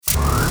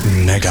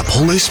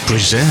Megapolis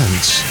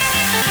presents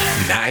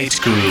Night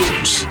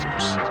Grooves.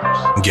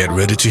 Get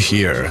ready to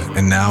hear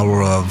an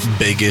hour of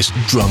biggest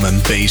drum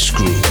and bass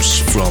grooves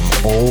from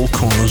all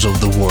corners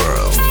of the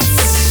world.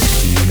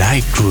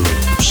 Night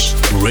Grooves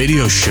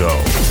radio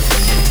show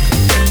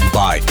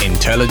by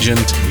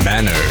Intelligent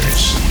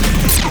Manners.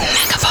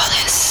 Megapolis.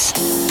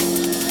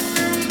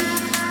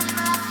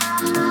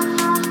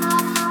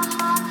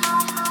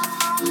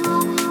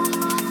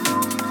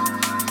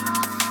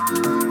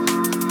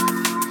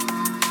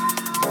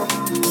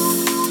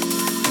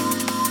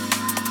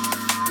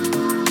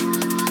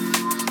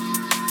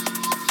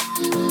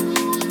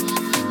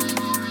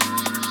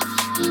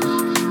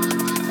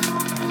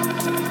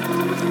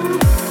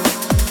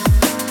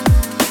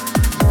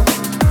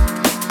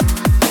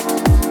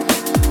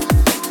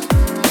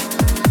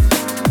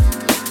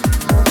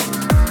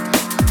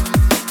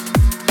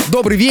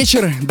 Добрый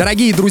вечер,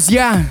 дорогие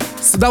друзья!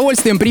 С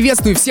удовольствием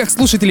приветствую всех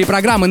слушателей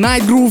программы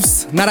Night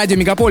Grooves на радио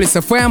Мегаполис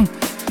FM.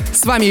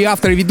 С вами ее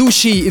автор и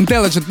ведущий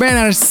Intelligent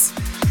Manners.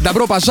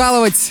 Добро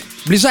пожаловать!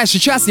 В ближайший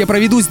час я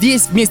проведу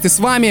здесь вместе с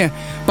вами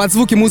под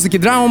звуки музыки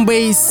Drum and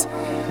Bass.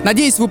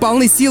 Надеюсь, вы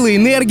полны силы и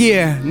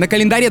энергии. На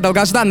календаре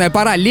долгожданная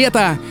пора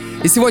лета.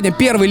 И сегодня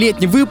первый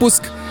летний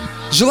выпуск.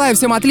 Желаю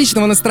всем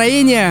отличного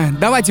настроения.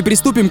 Давайте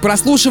приступим к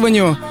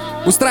прослушиванию.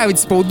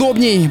 Устраивайтесь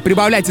поудобней,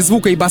 прибавляйте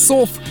звука и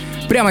басов.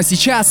 Прямо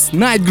сейчас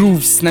Night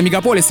Grooves на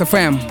Мегаполис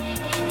FM.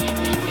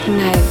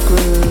 Night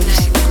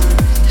Grooves.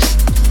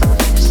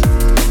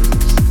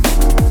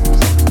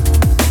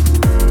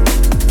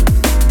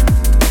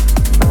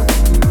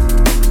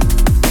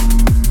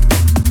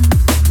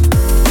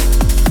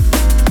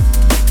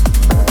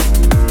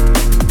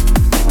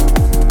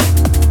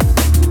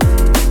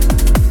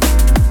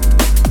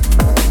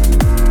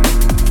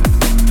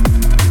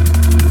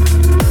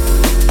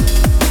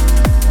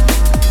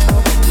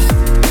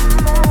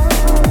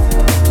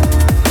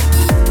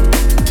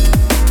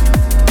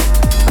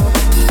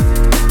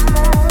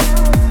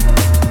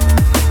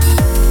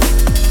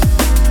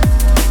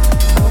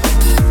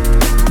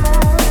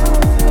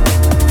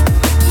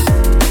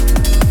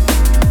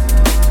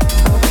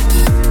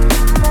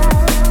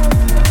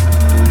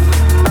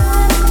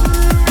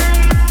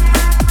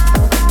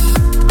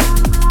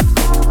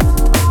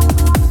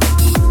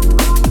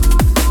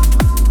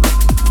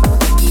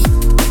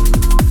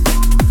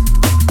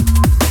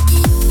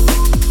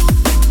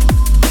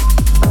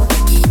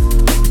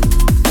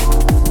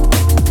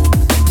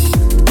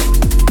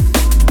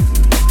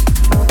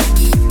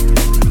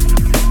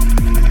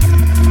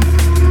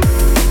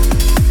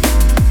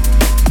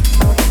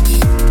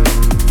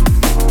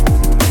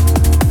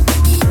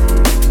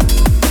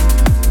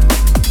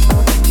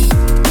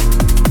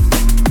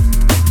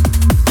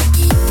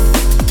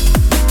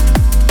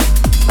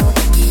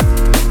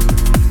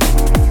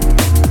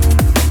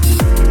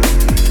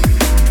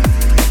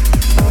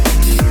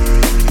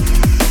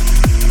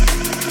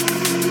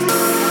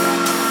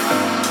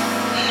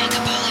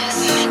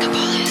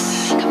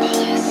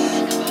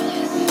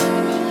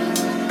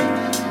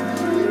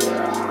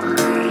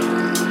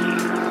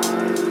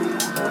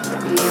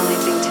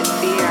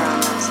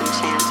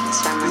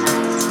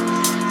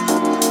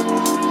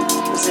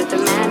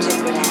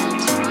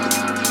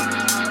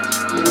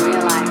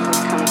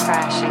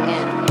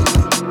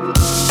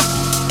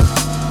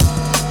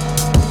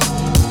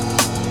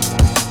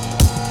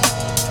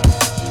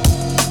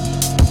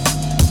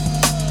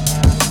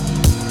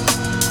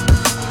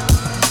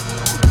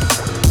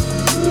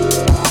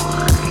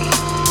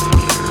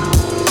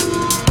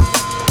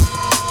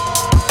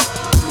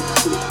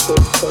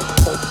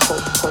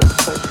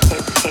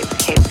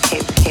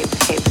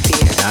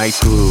 Night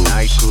Groove.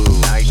 Night Groove.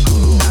 Night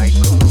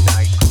Groove.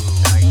 Night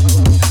Groove.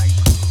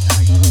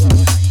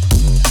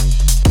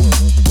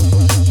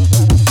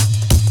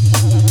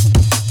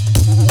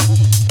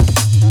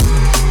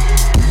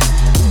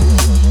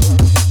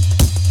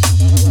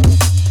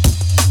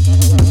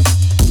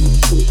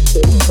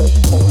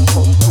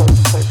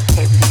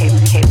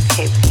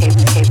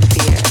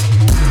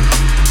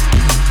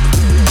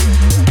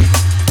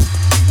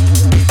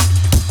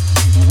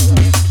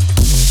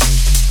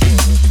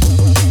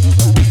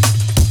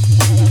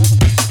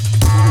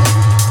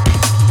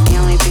 The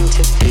only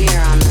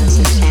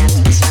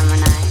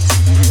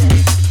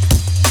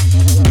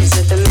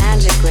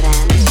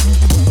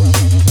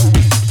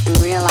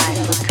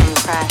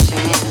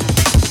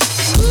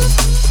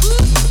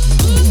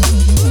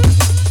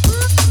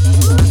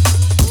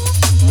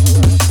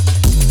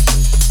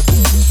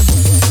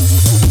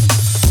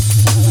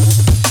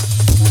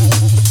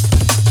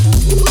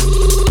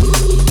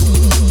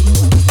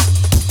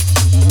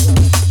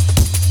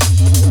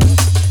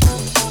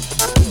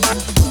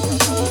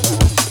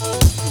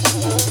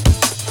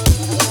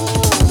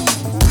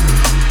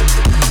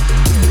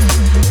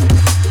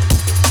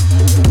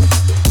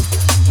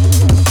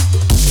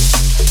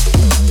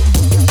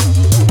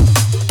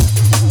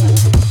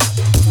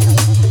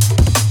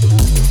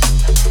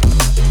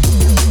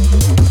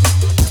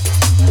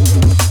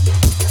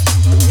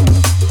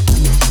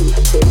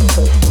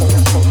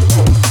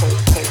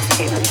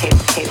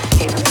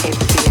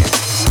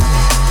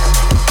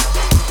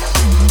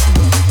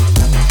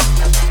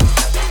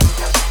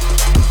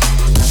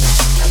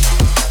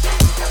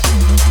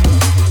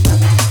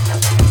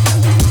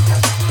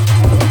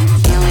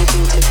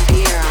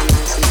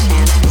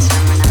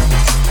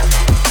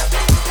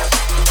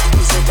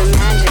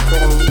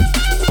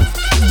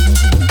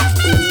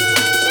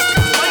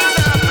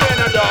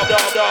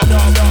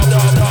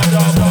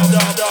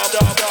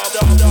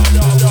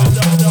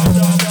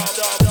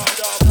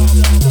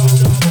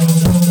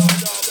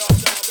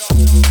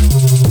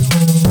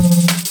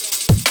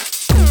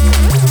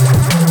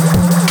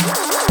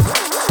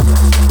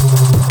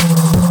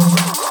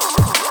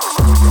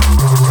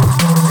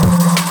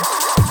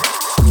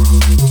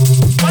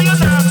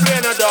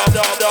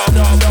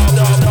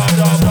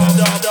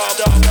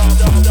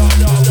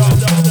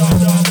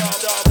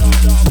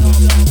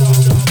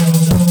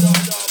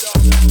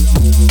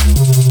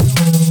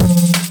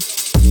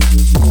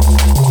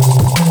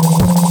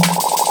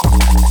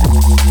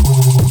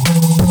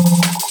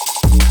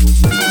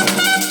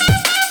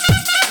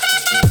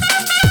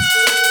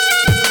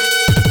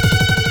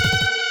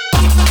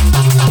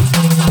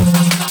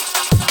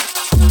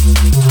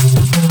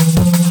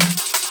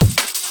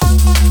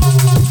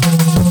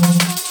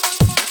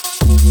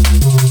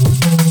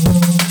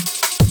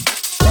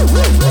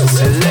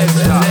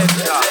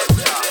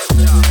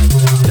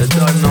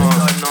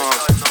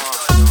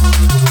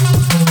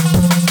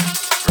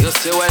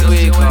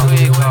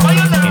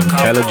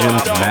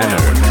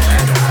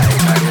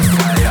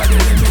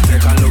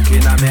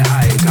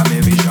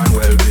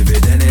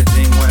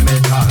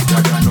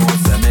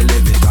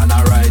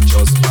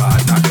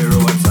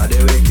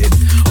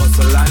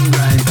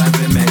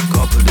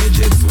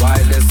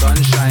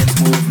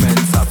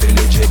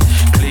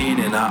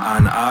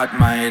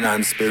mind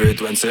and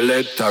spirit. When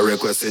selector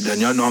request it, then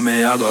you know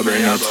me, I go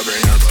bring it.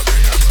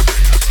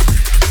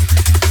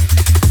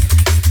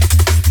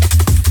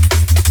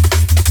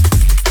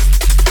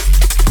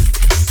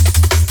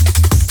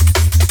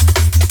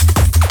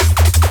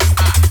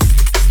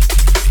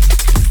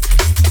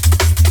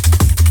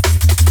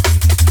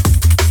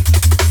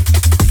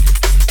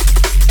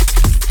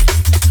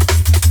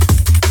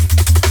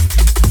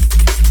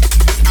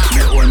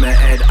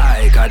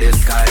 The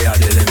sky or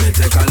the limit.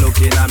 Take a look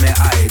in at me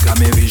eye, cause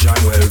me vision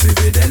well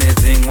vivid.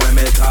 Anything when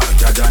me talk,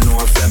 Jaja know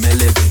say me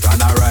live it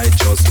on a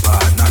righteous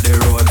path, not the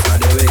roads or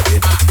the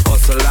wicked.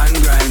 Hustle and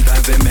grind,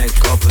 time we make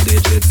couple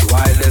digits.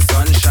 While the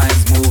sun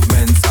shines,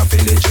 movements are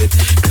feel legit.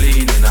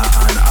 Clean in a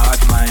hand,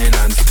 heart, mind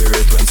and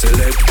spirit. When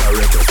selector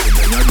request it,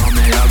 then you know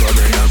me, I go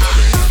bring it.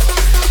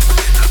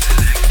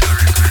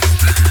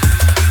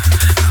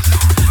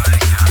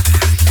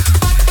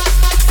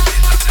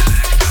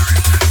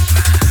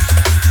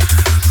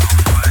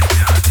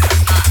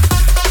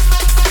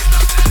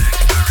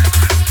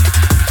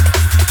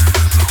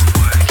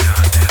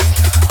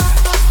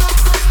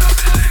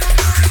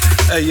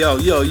 Hey yo,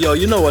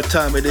 you know what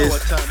time it is?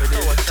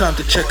 Time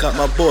to check out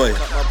my boy,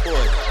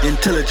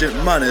 Intelligent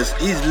Manners.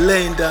 He's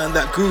laying down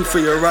that groove for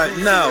you right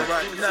now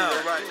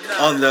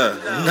on the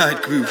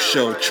Night Groove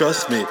Show.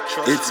 Trust me,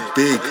 it's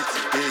big.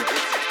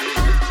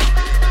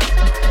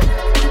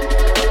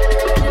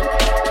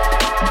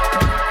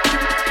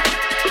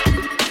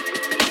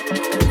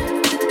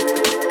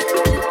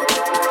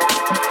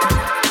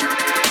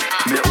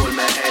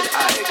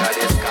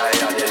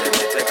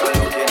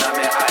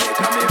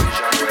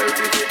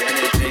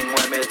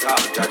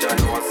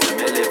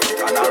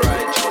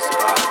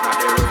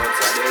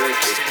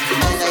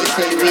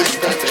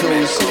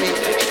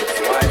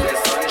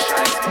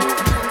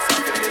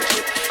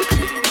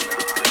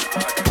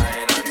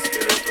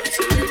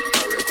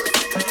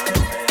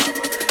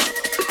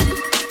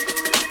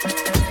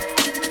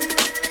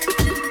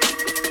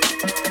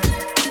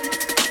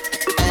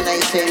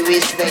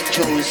 Respect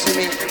you, see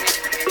me?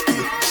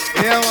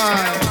 Yeah,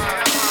 man.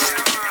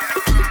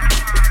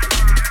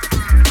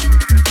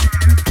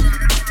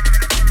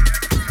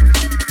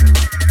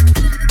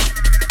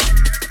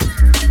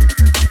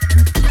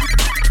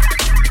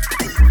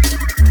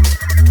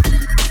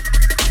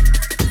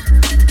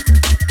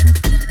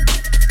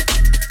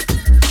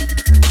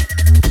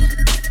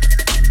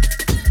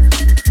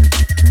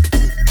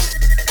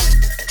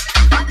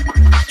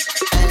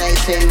 And I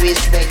say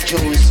respect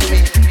you, see me?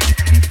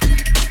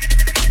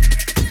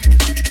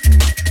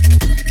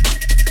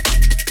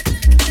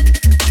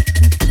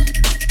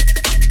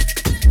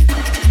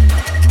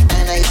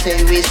 Say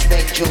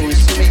respect you,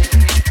 see me?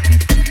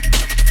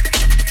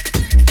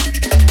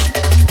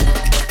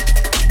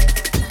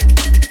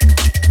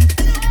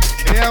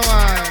 Yeah,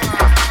 man.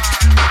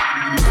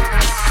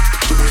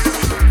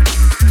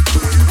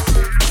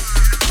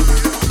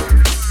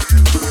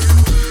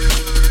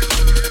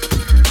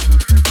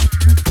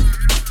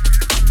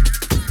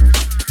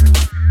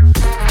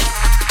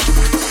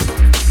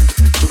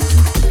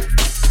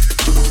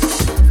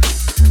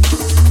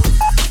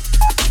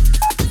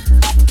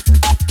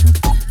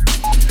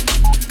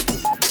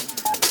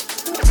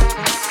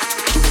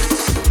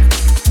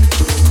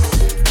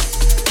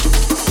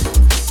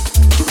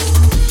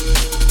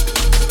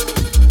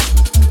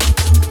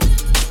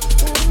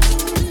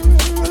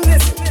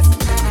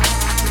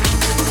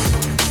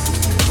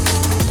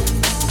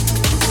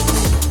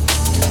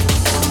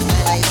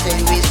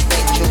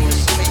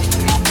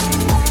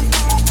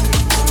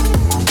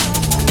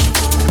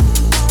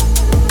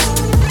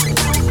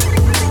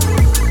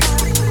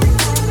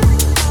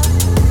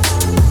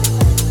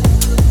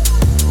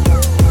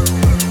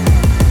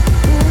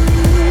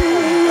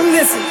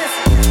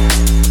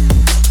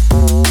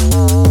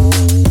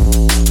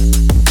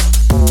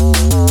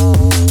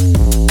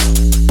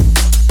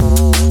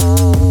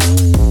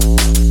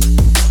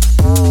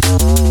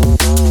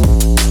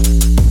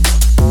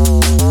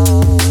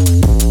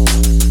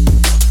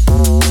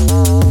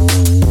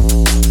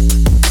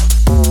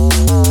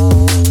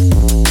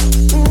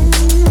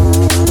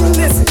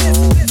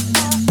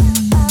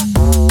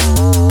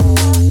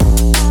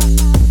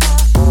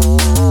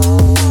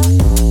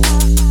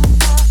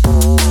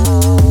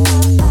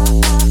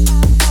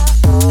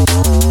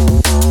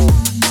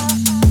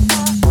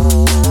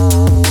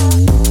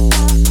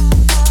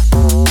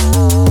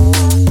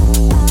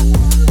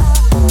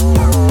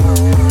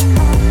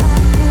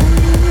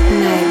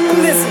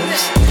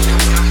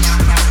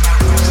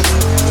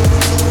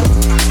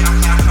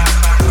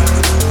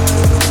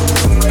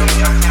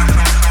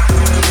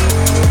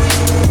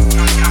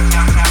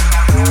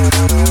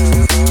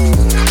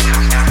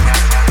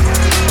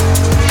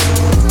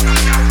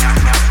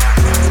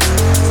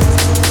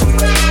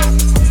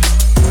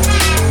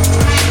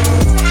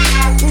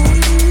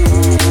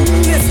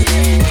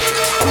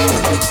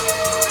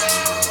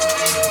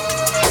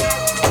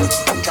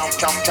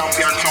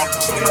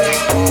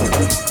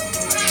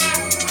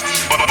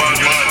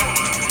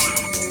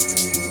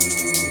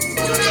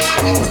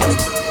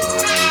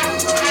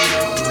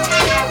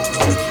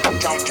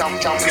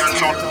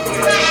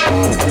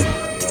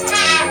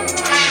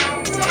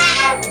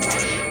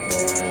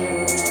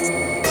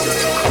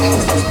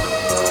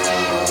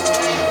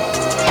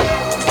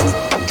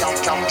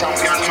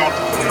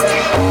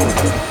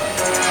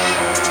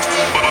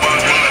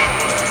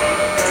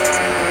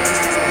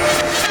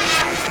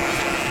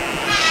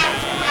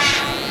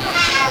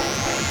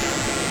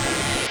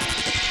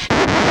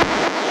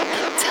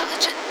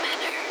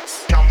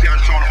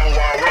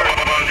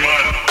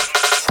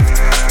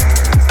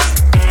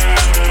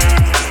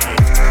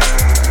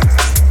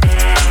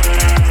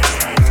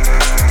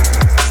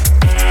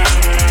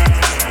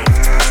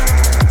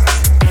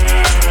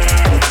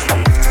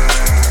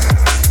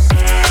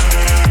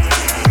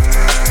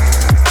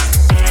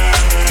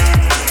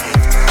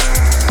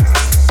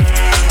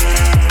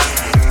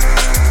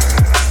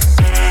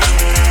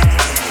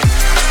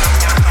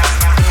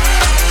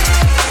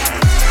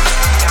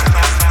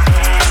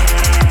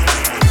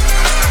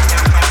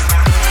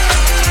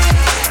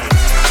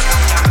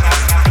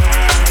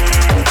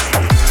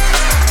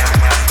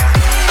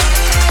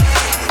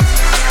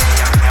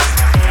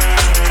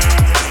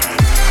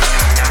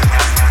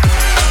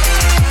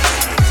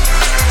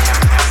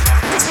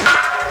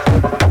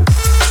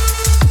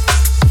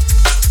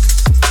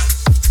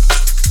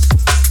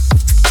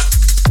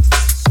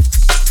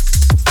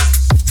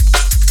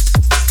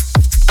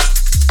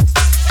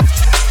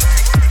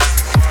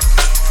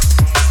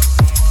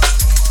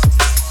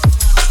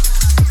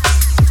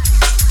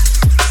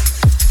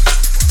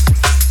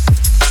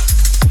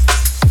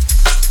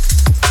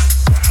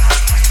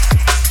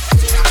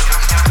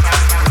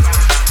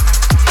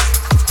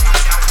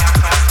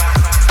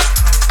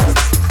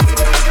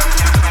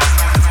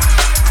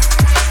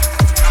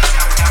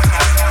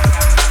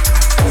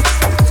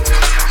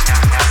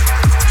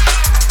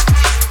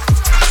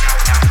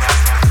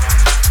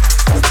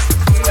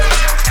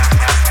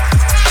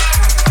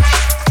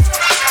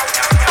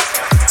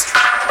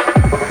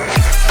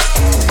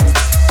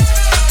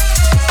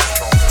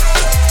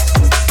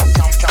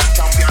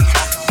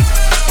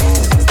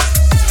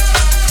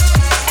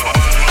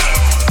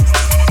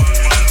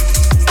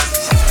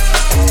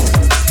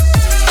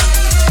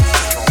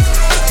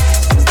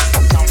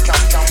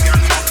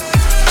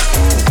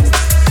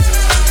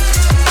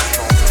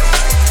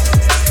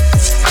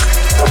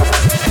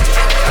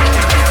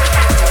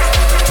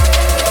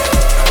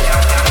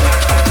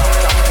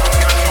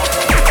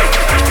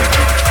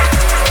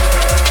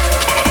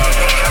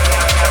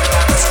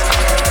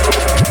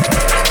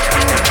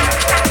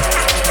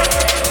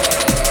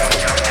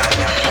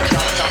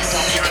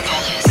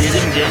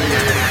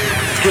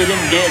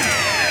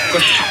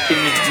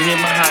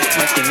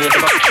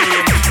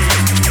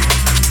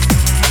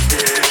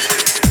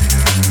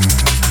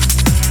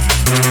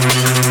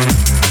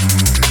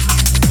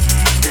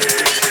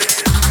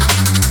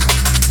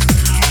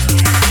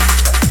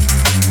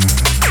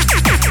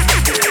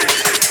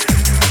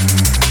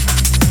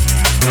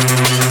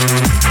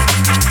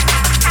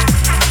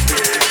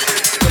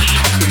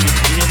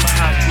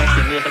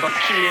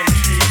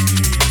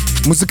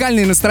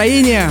 Музыкальные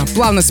настроения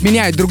плавно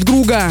сменяют друг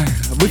друга.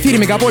 В эфире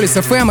Мегаполис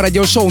FM,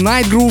 радиошоу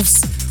Night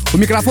Grooves. У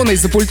микрофона и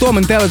за пультом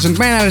Intelligent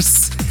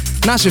Manners.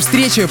 Наши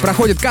встречи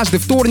проходят каждый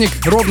вторник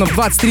ровно в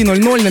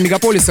 23:00 на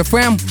Мегаполис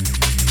FM.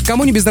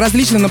 Кому не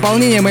безразлично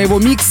наполнение моего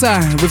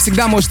микса, вы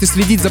всегда можете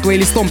следить за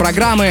плейлистом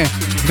программы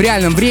в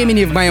реальном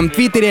времени в моем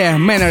твиттере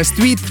Manners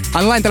Tweet.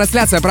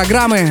 Онлайн-трансляция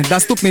программы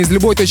доступна из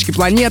любой точки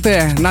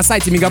планеты на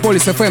сайте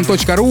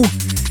megapolisfm.ru.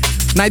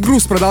 Night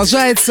Grooves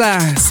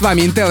продолжается. С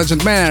вами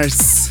Intelligent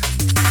Manners.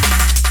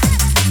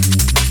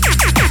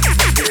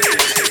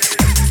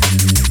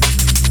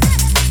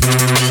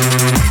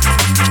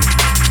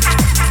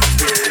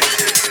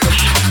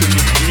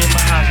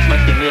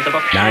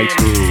 Night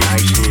Groove.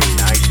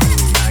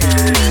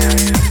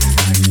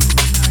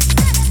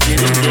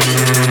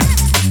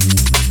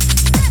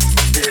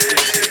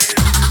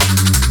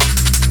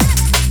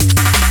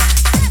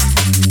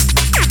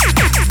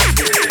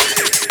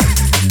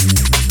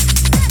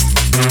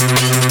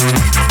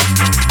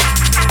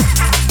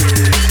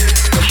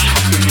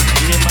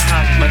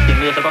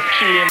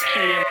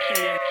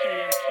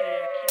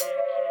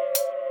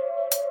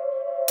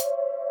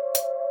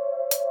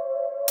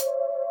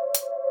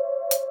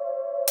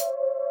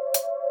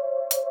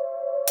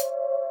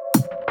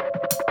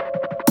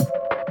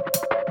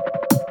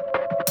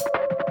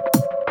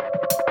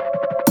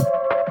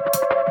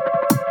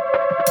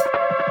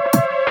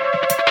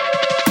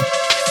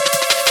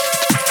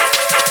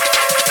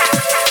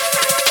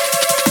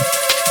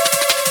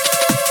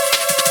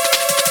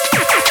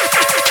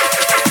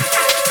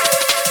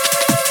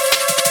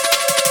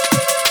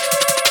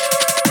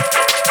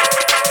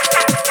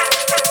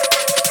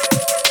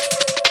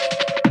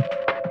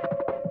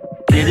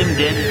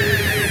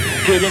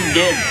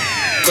 Dead.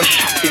 Go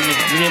shot in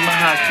me my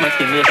heart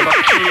smacking me about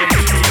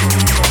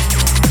killing.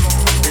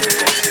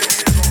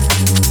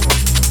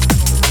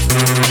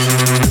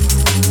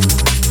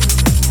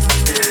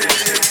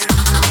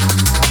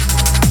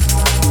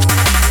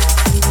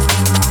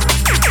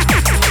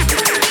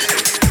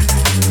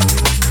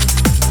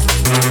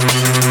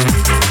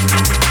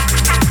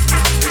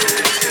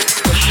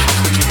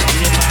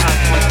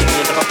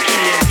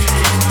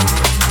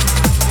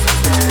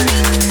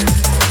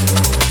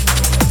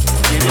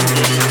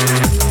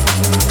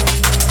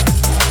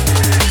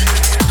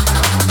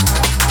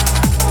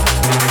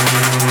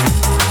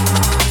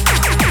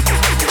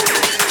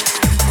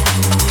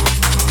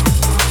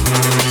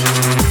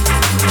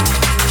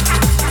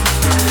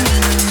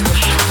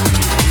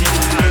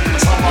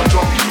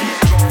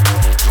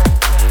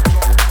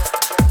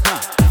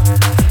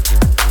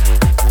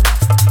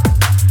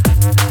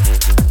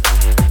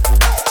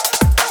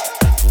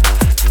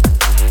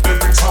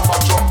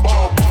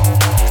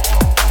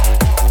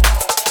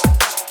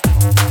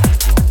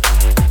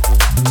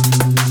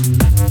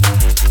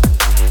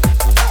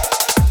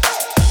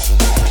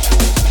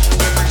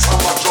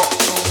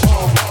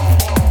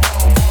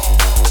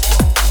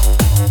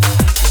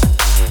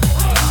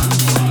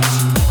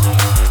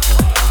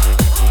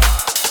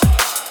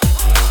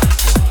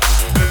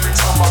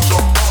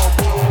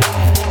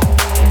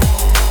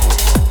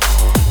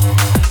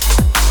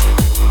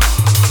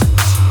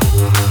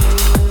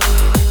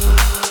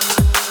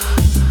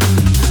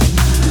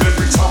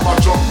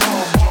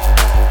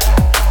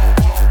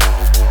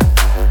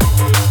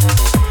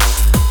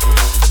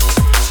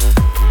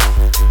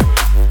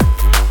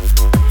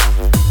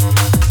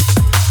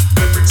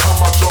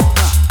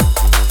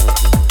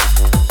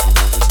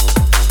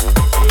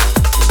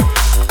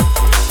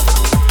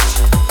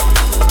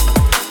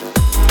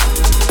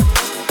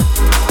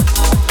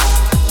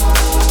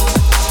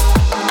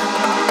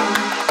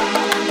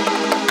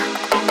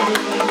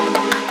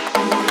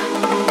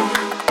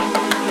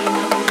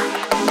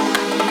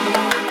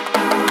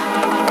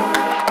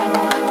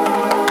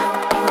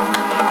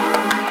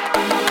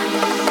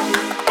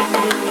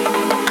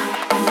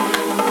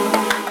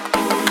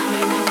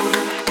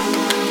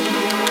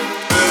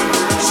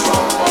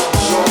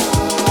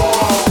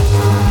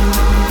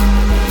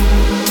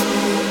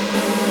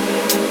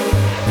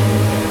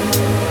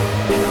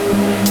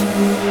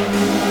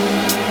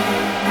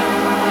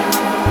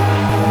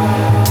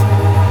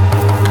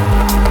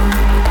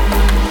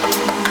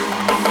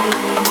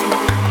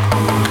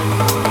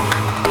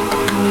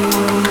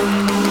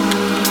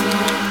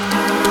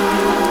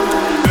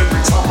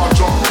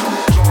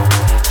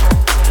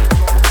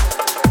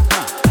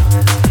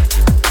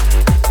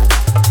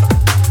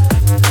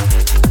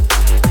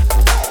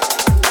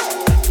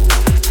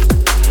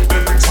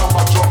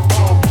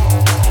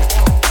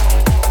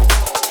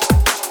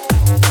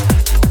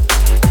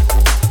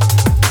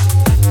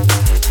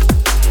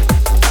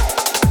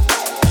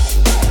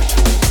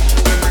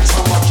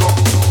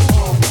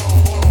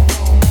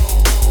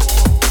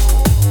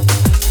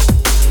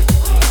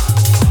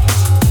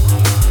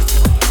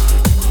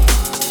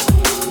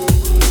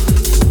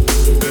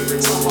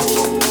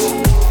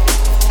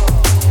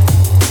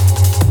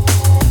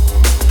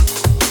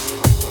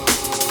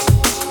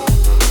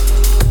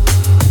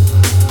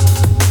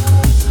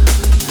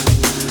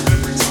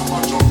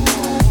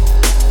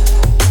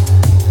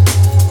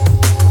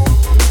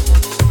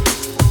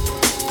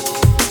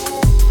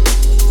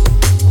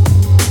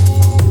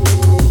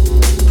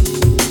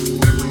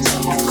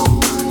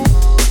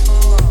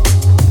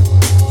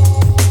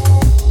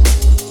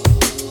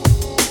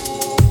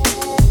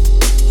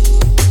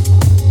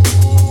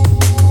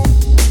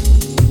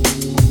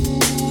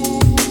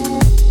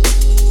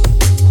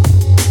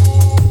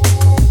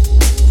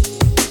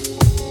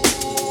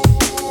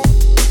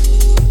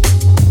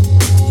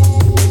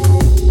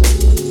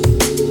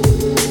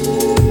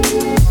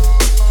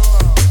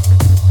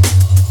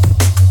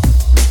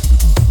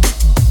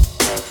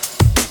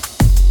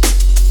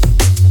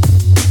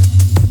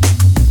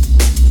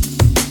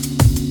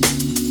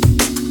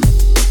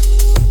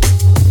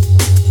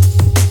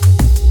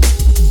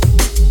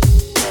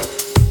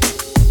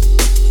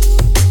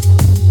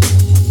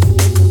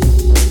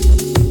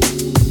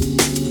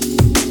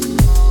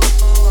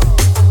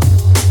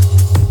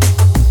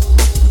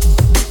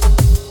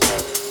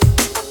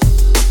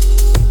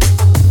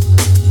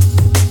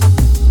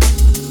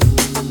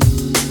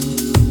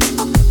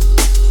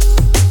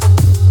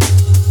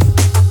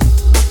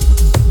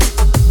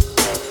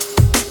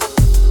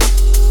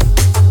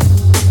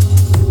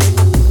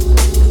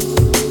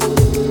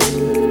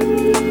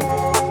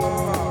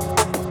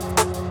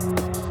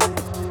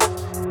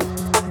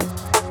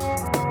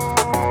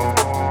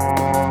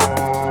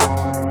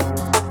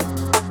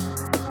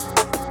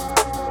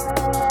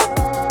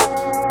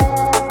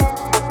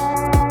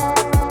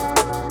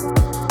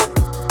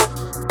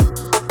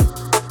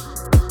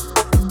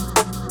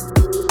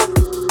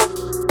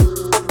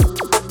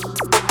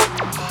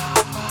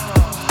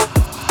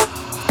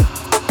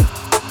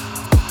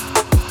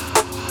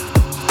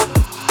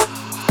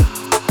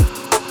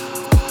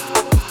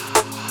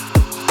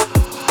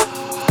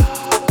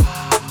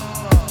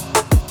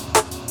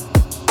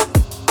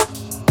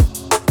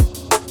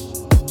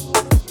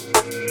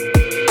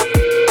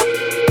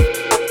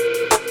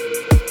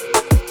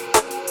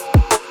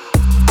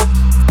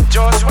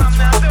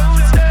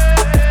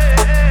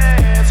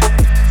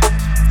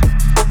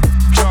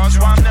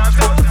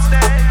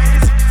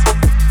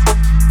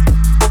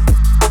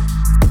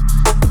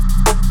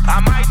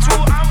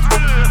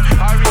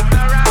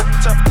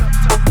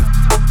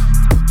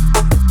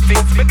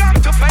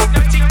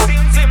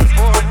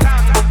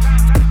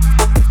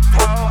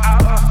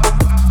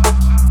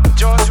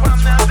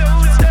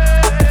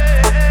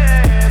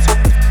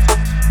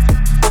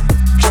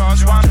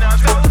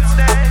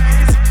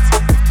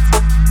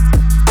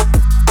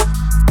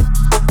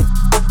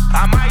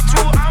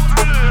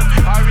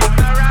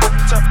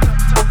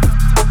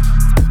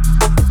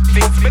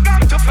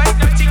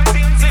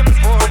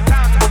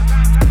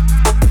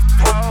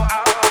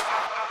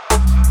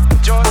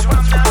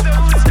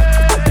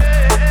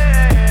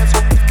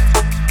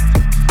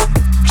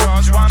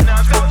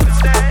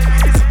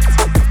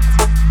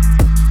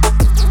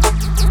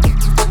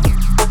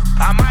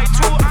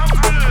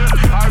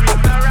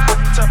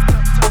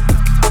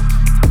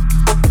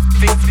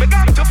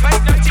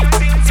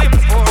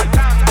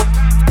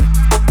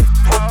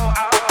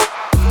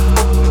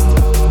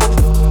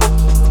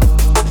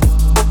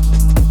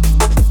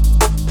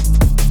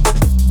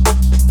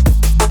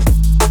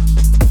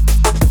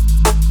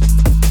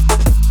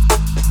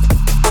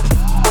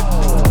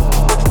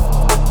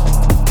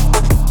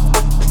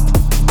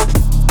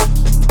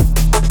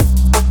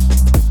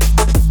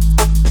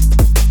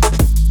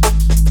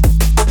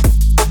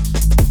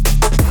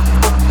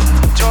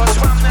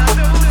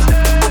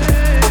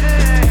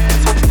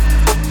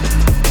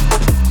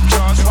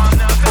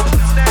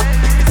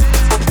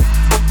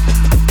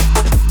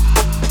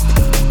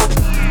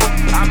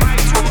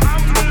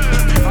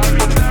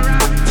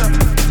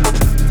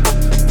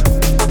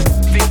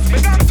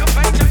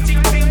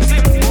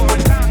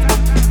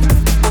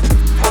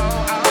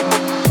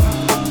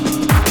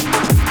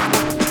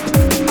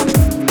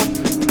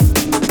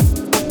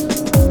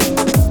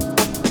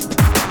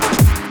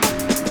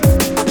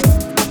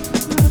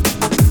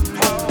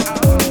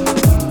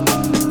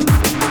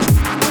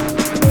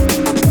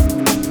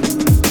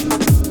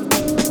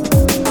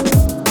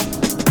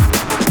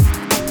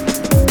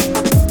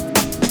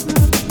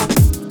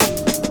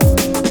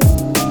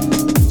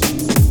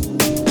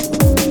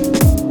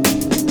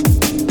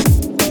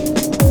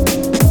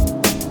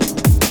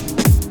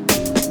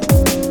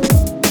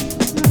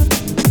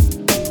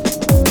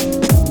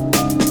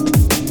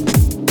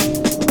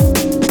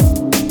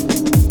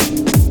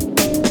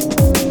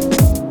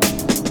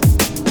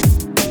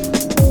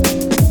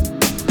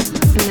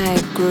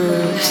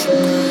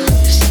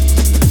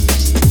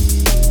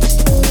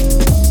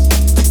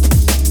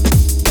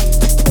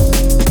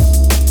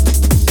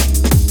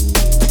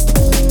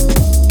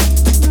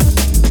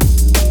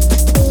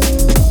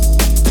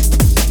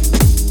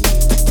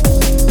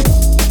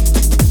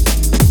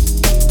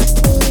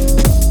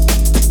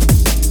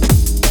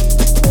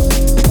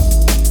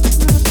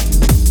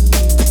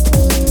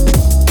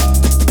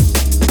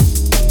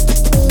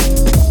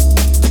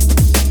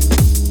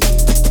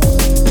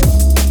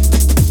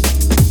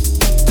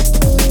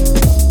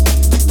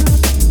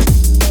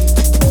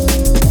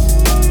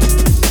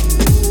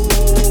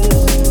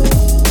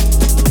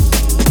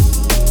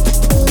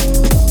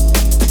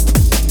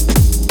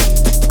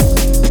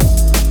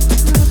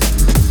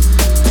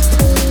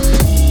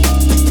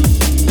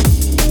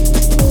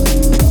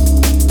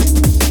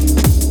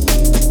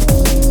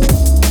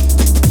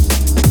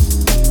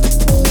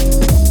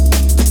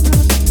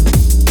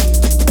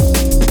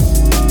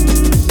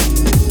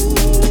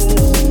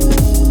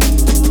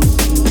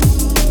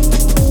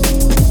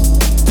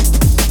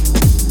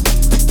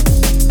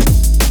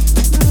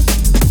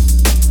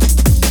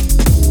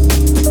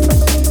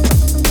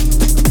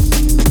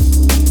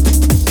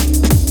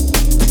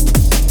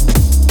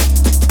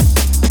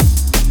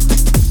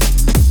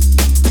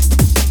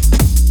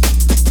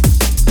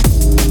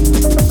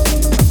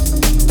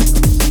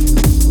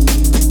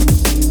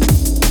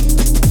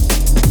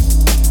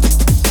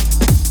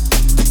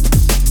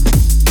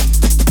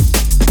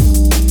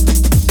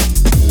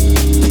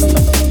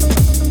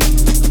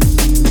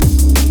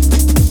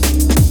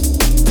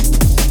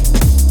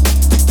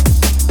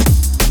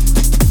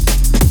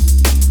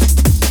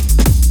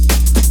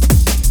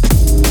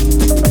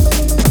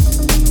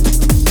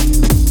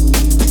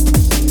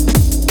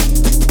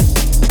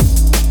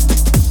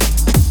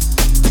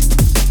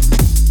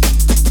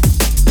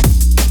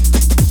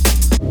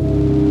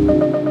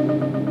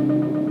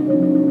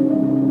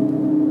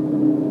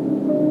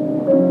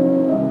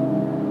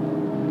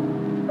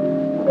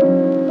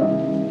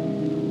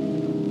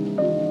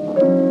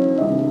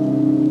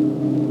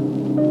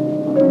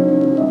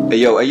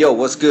 yo,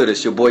 what's good?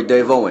 It's your boy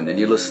Dave Owen, and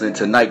you're listening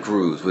to Night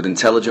Grooves with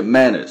Intelligent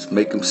Manners.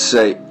 Make them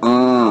say,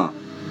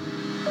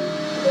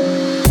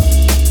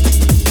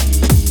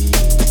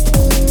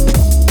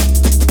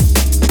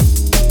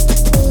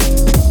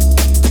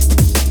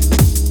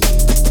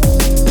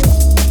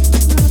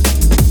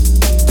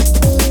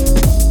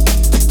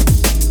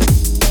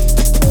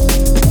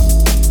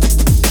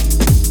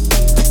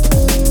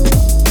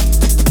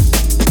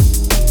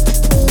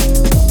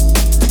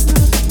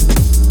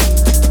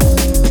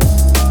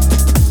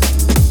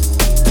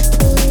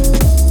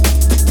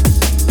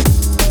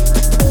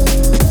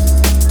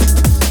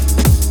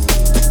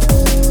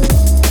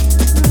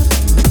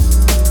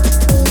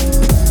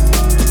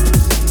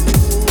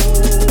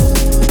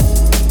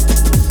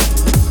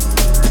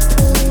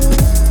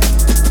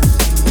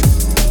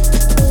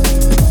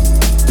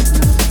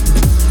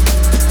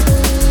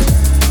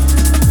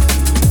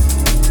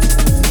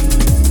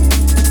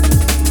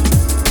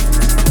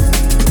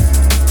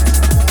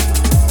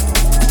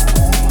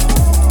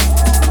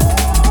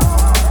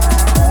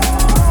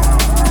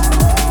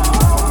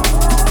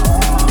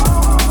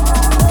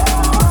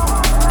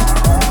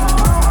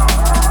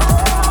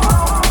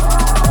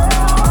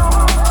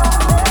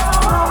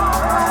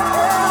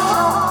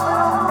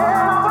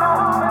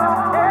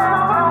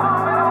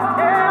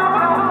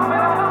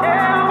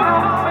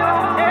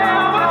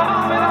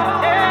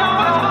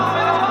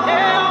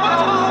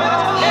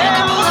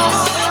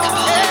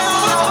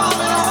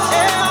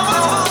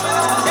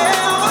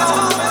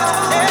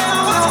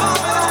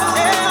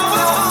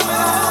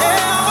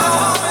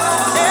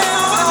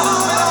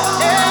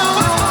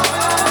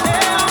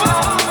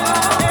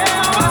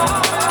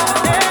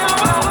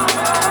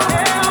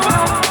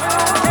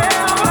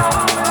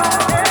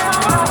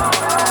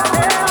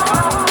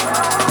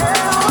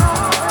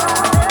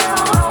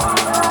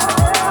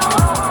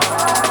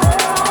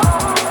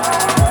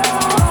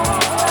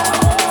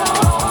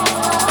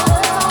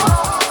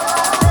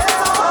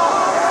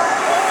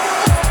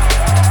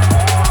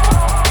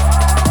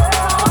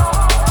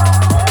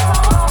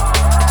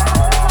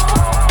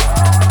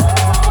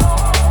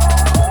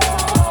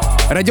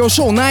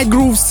 Радиошоу Night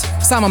Grooves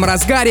в самом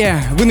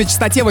разгаре. Вы на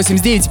частоте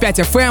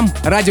 89.5 FM,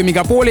 радио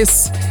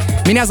Мегаполис.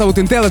 Меня зовут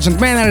Intelligent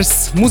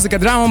Manners. Музыка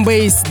Drum and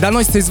Bass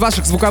доносится из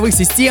ваших звуковых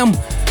систем.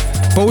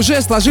 По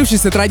уже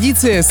сложившейся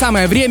традиции,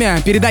 самое время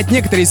передать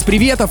некоторые из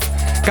приветов,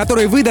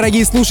 которые вы,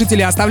 дорогие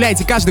слушатели,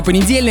 оставляете каждый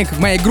понедельник в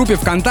моей группе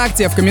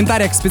ВКонтакте в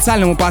комментариях к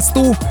специальному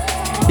посту.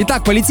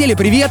 Итак, полетели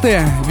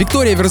приветы.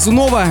 Виктория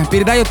Верзунова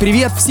передает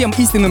привет всем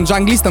истинным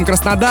джанглистам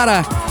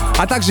Краснодара,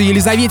 а также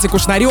Елизавете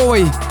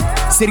Кушнаревой.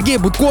 Сергей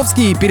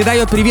Будковский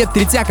передает привет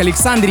третяк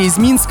Александре из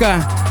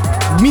Минска.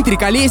 Дмитрий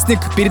Колесник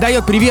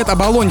передает привет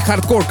Оболонь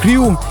Хардкор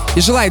Крю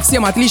и желает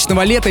всем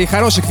отличного лета и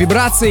хороших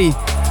вибраций.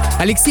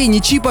 Алексей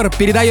Нечипор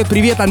передает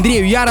привет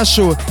Андрею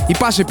Ярошу и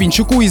Паше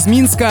Пинчуку из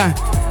Минска.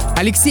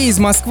 Алексей из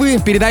Москвы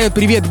передает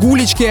привет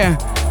Гулечке.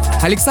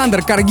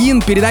 Александр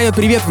Каргин передает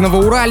привет в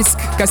Новоуральск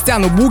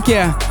Костяну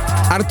Буке.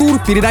 Артур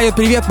передает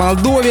привет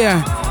Молдове.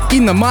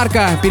 Инна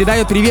Марка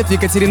передает привет в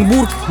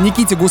Екатеринбург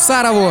Никите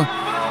Гусарову.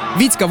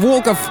 Витька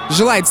Волков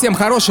желает всем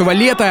хорошего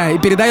лета и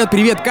передает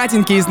привет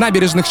Катеньке из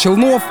Набережных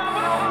Челнов.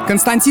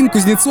 Константин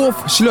Кузнецов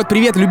шлет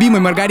привет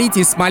любимой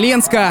Маргарите из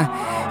Смоленска.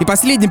 И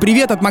последний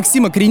привет от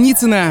Максима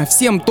Креницына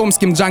всем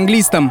томским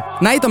джанглистам.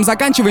 На этом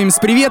заканчиваем с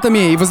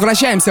приветами и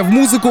возвращаемся в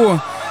музыку.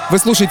 Вы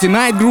слушаете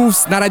Night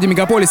Grooves на радио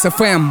Мегаполис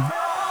FM.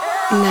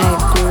 Night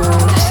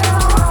Grooves.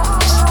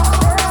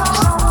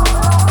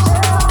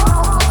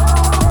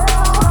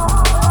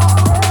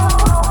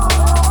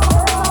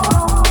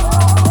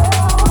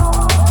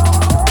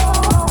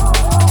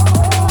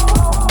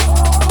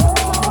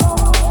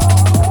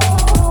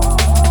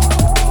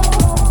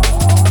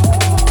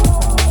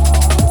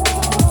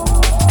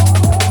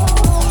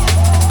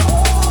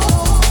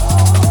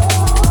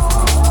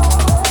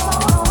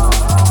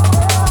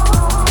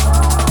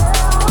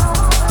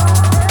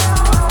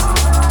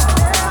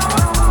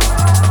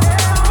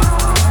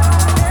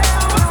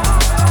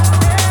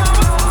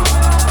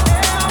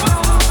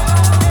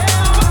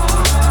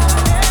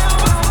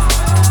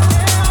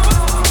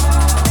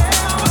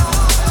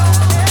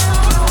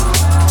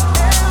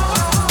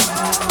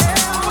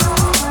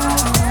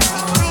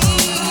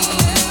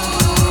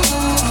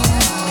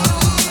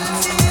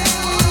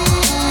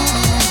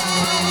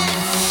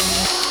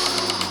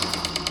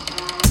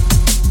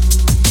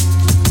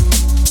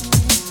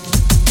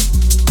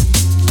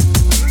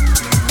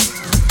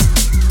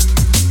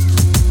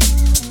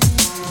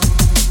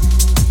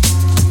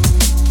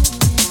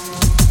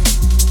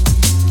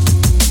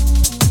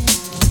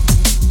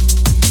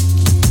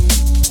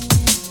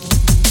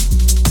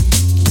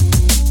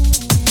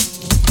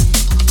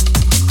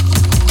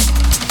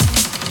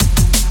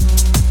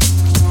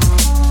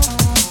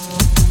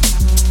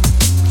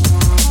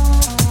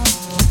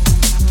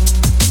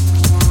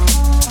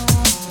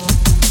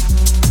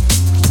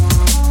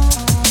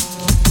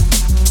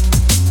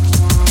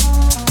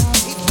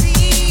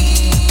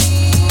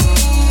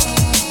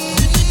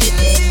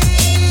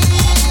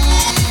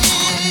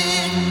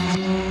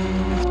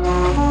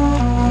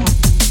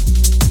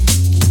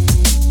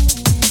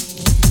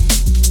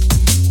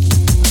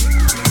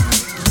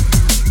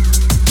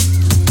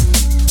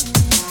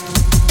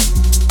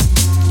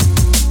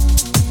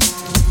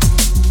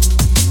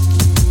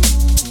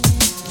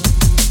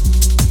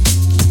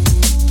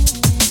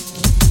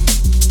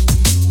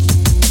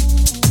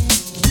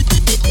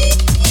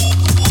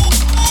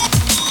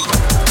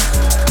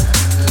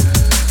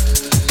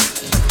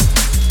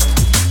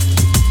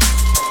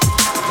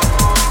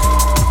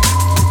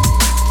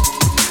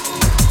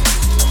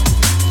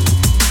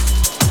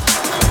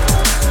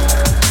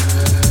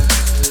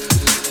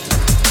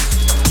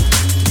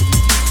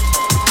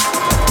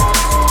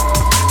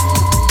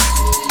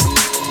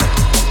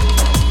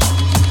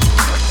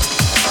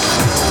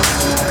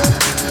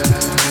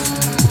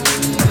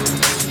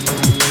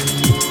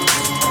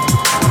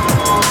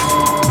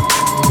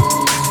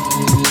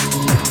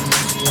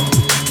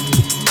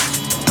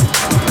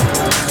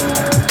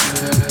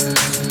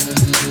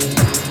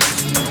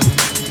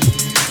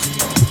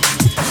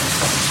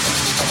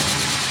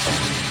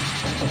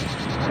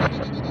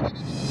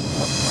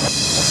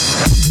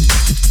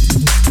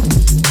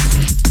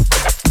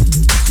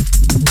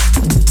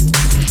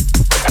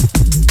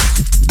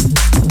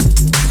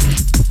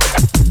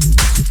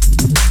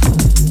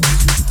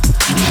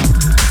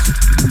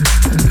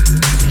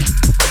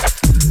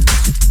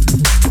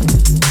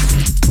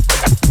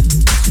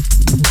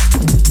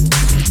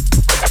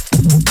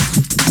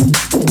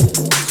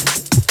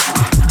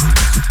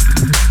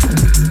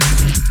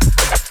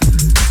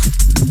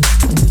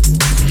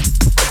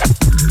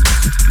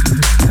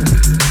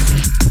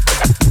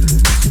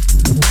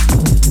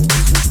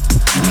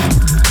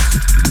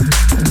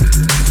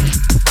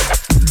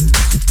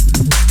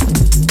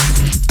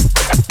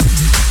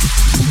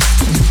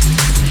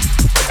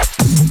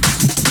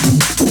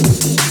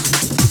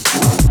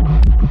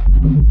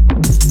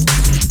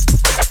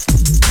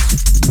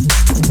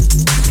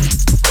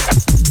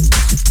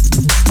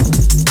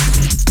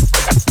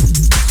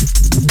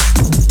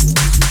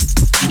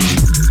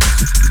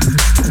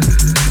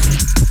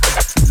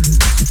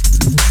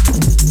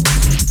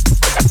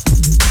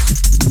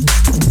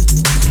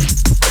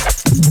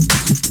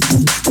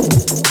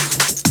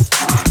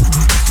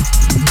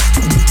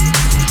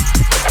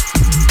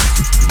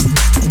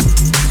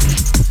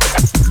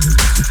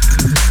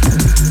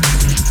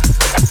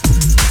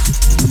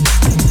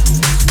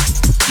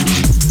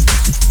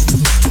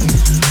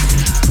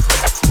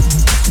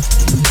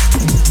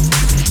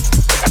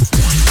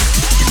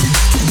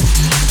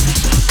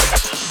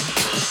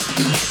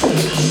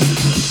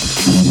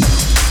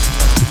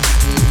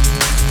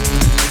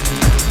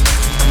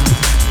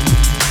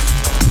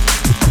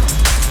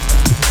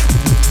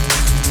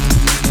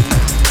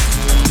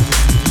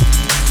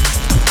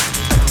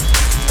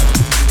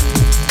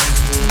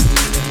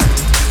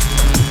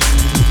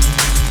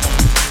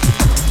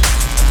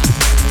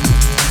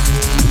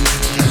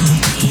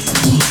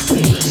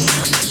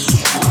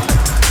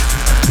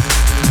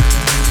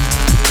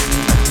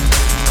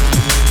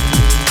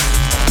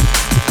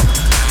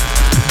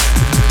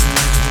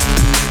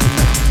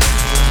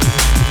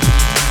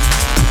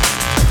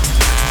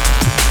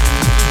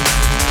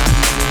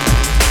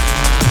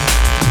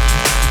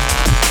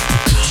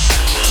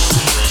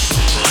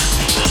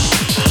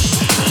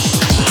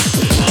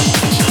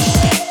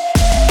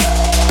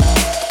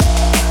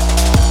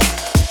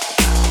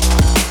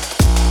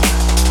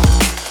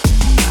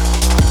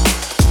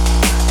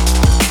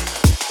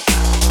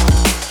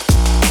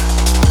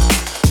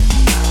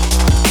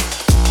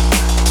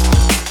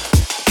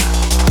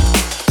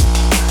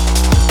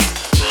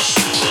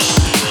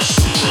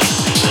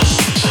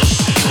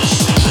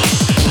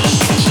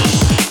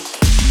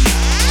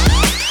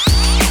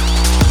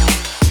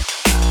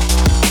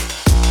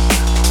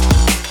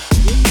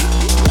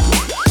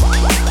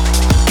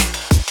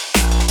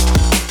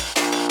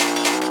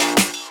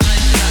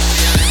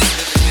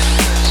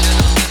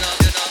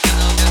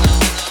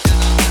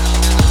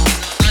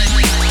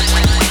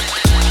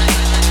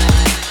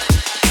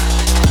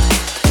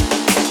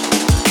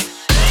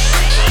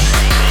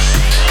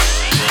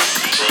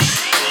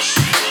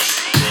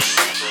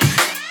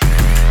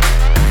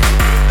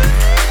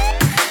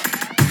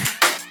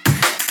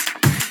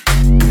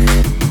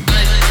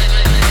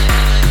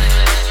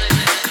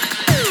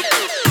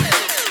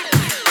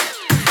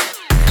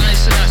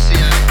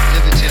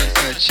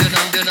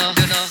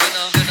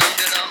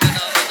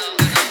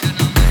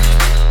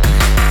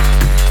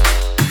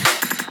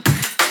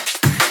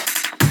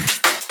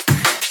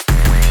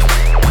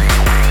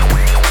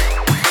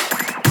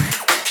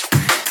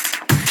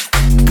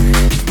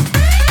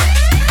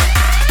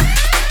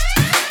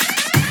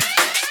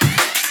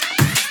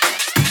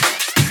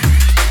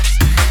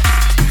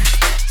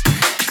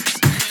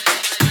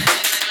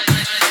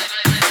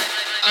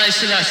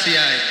 Selassie,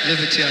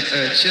 liberty on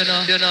earth, you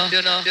know.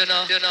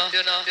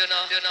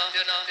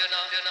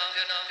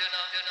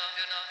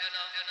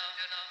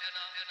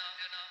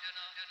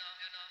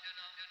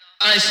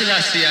 I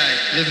Selassie,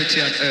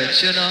 liberty on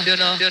earth, you know.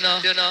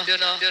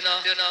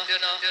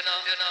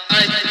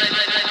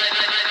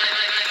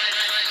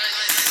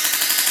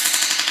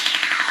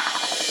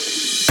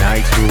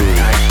 Night Groove.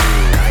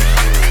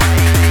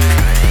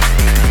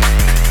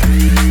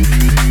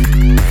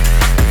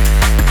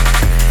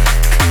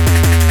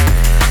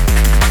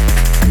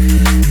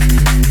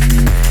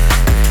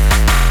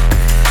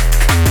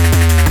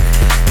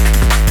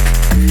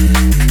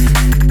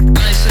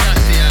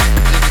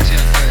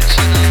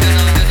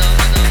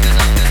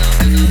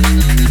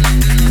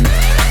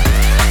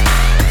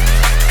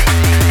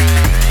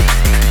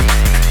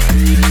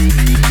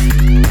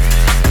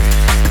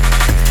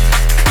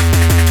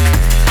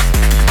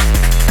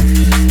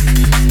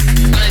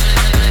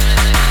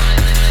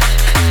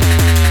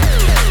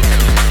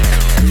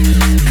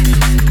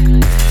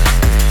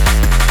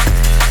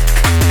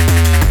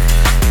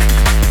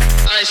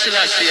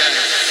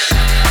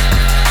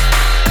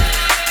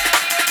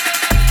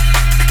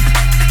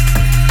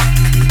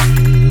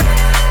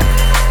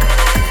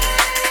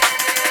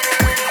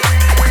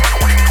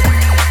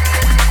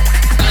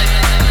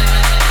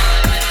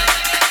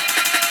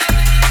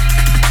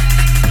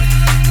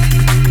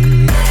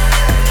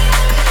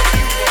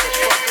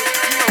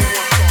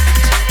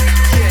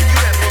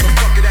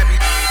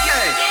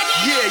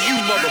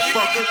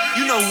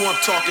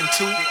 Talking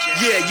to?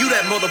 Yeah, you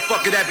that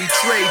motherfucker that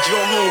betrayed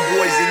your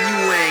homeboys and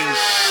you ain't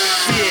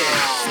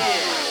shit.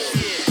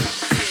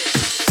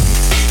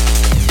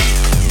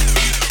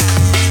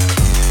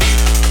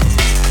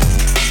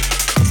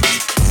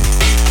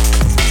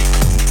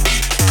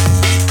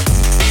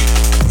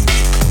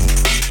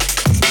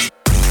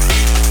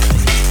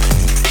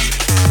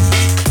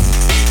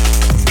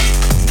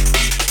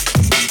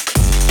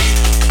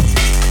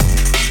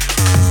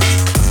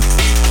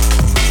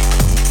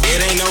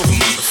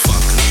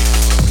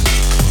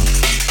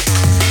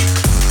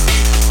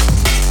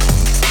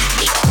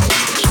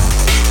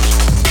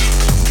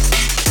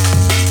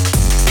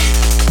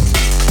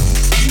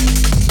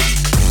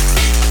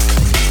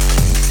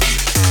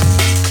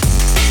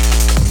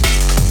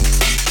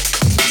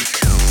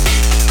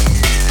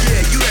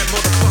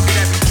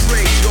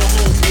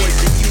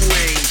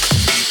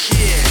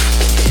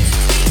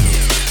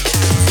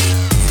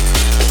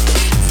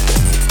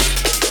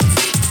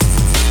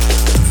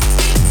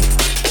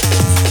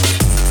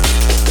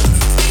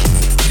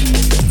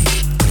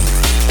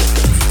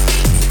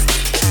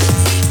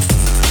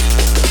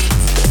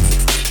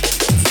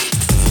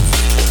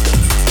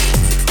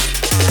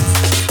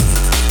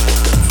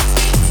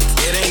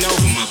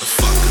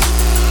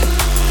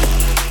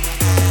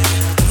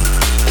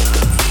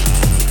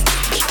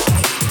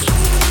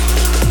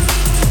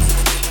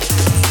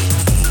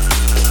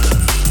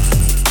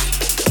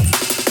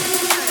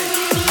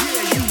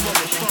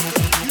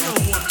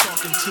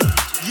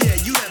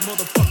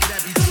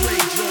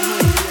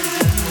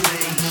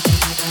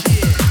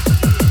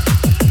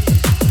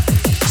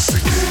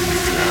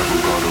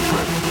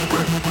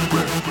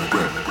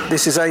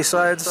 This is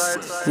A-Sides.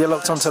 You're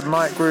locked onto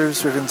Night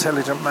Grooves with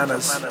Intelligent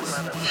Manners.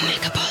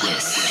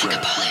 Megapolis.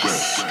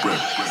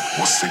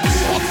 Once again,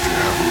 if you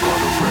haven't got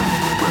a rep.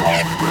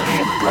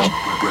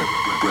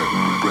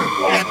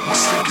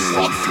 Once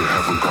again, if you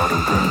haven't got a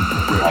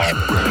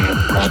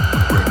rep.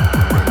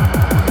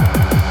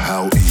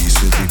 How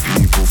easily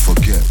people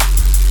forget.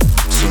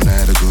 So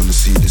now they're gonna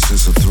see this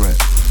as a threat.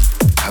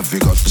 Have you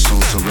got the soul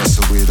to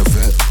wrestle with a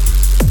vet?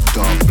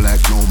 Dark, black,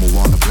 normal,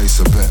 wanna place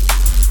a bet.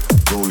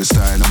 Rolling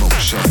dynamo,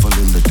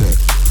 shuffling the deck.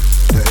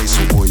 The ace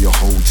will boy your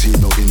whole team,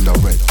 no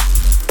indirect.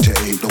 You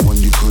ain't the one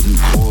you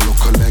couldn't call or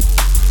collect.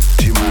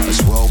 You might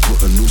as well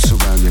put a noose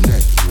around your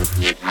neck.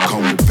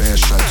 Come with bare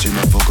stripes, you're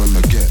never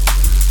gonna get.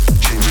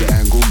 Change the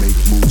angle, make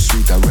moves,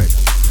 redirect.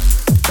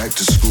 Back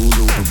to school,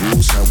 know the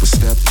rules, how we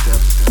step.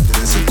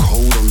 There's a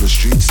code on the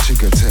streets,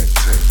 tick a tech.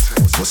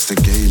 What's the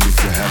game if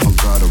you haven't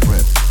got a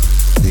rep?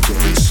 You're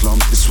getting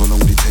slumped, this will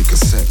only take a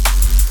sec.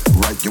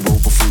 Right you roll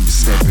before you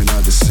stepping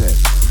out the set.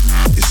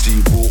 It's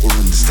deep water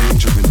and there's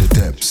danger in the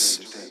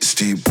depths. It's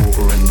deep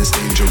water and there's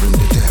danger in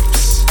the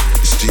depths.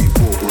 It's deep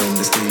water and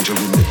there's danger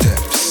in the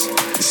depths.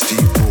 It's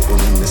deep water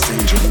and there's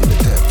danger in the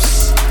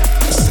depths.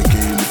 It's the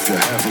game if you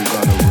haven't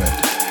got a rep.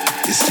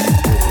 It's deep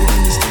water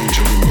and there's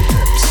danger in the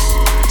depths.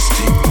 It's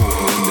deep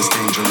water and there's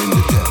danger in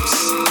the depths.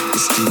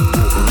 It's deep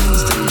water and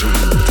there's danger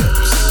in the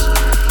depths.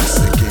 It's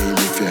the game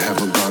if you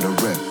haven't got a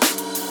rep.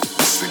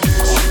 It's the game.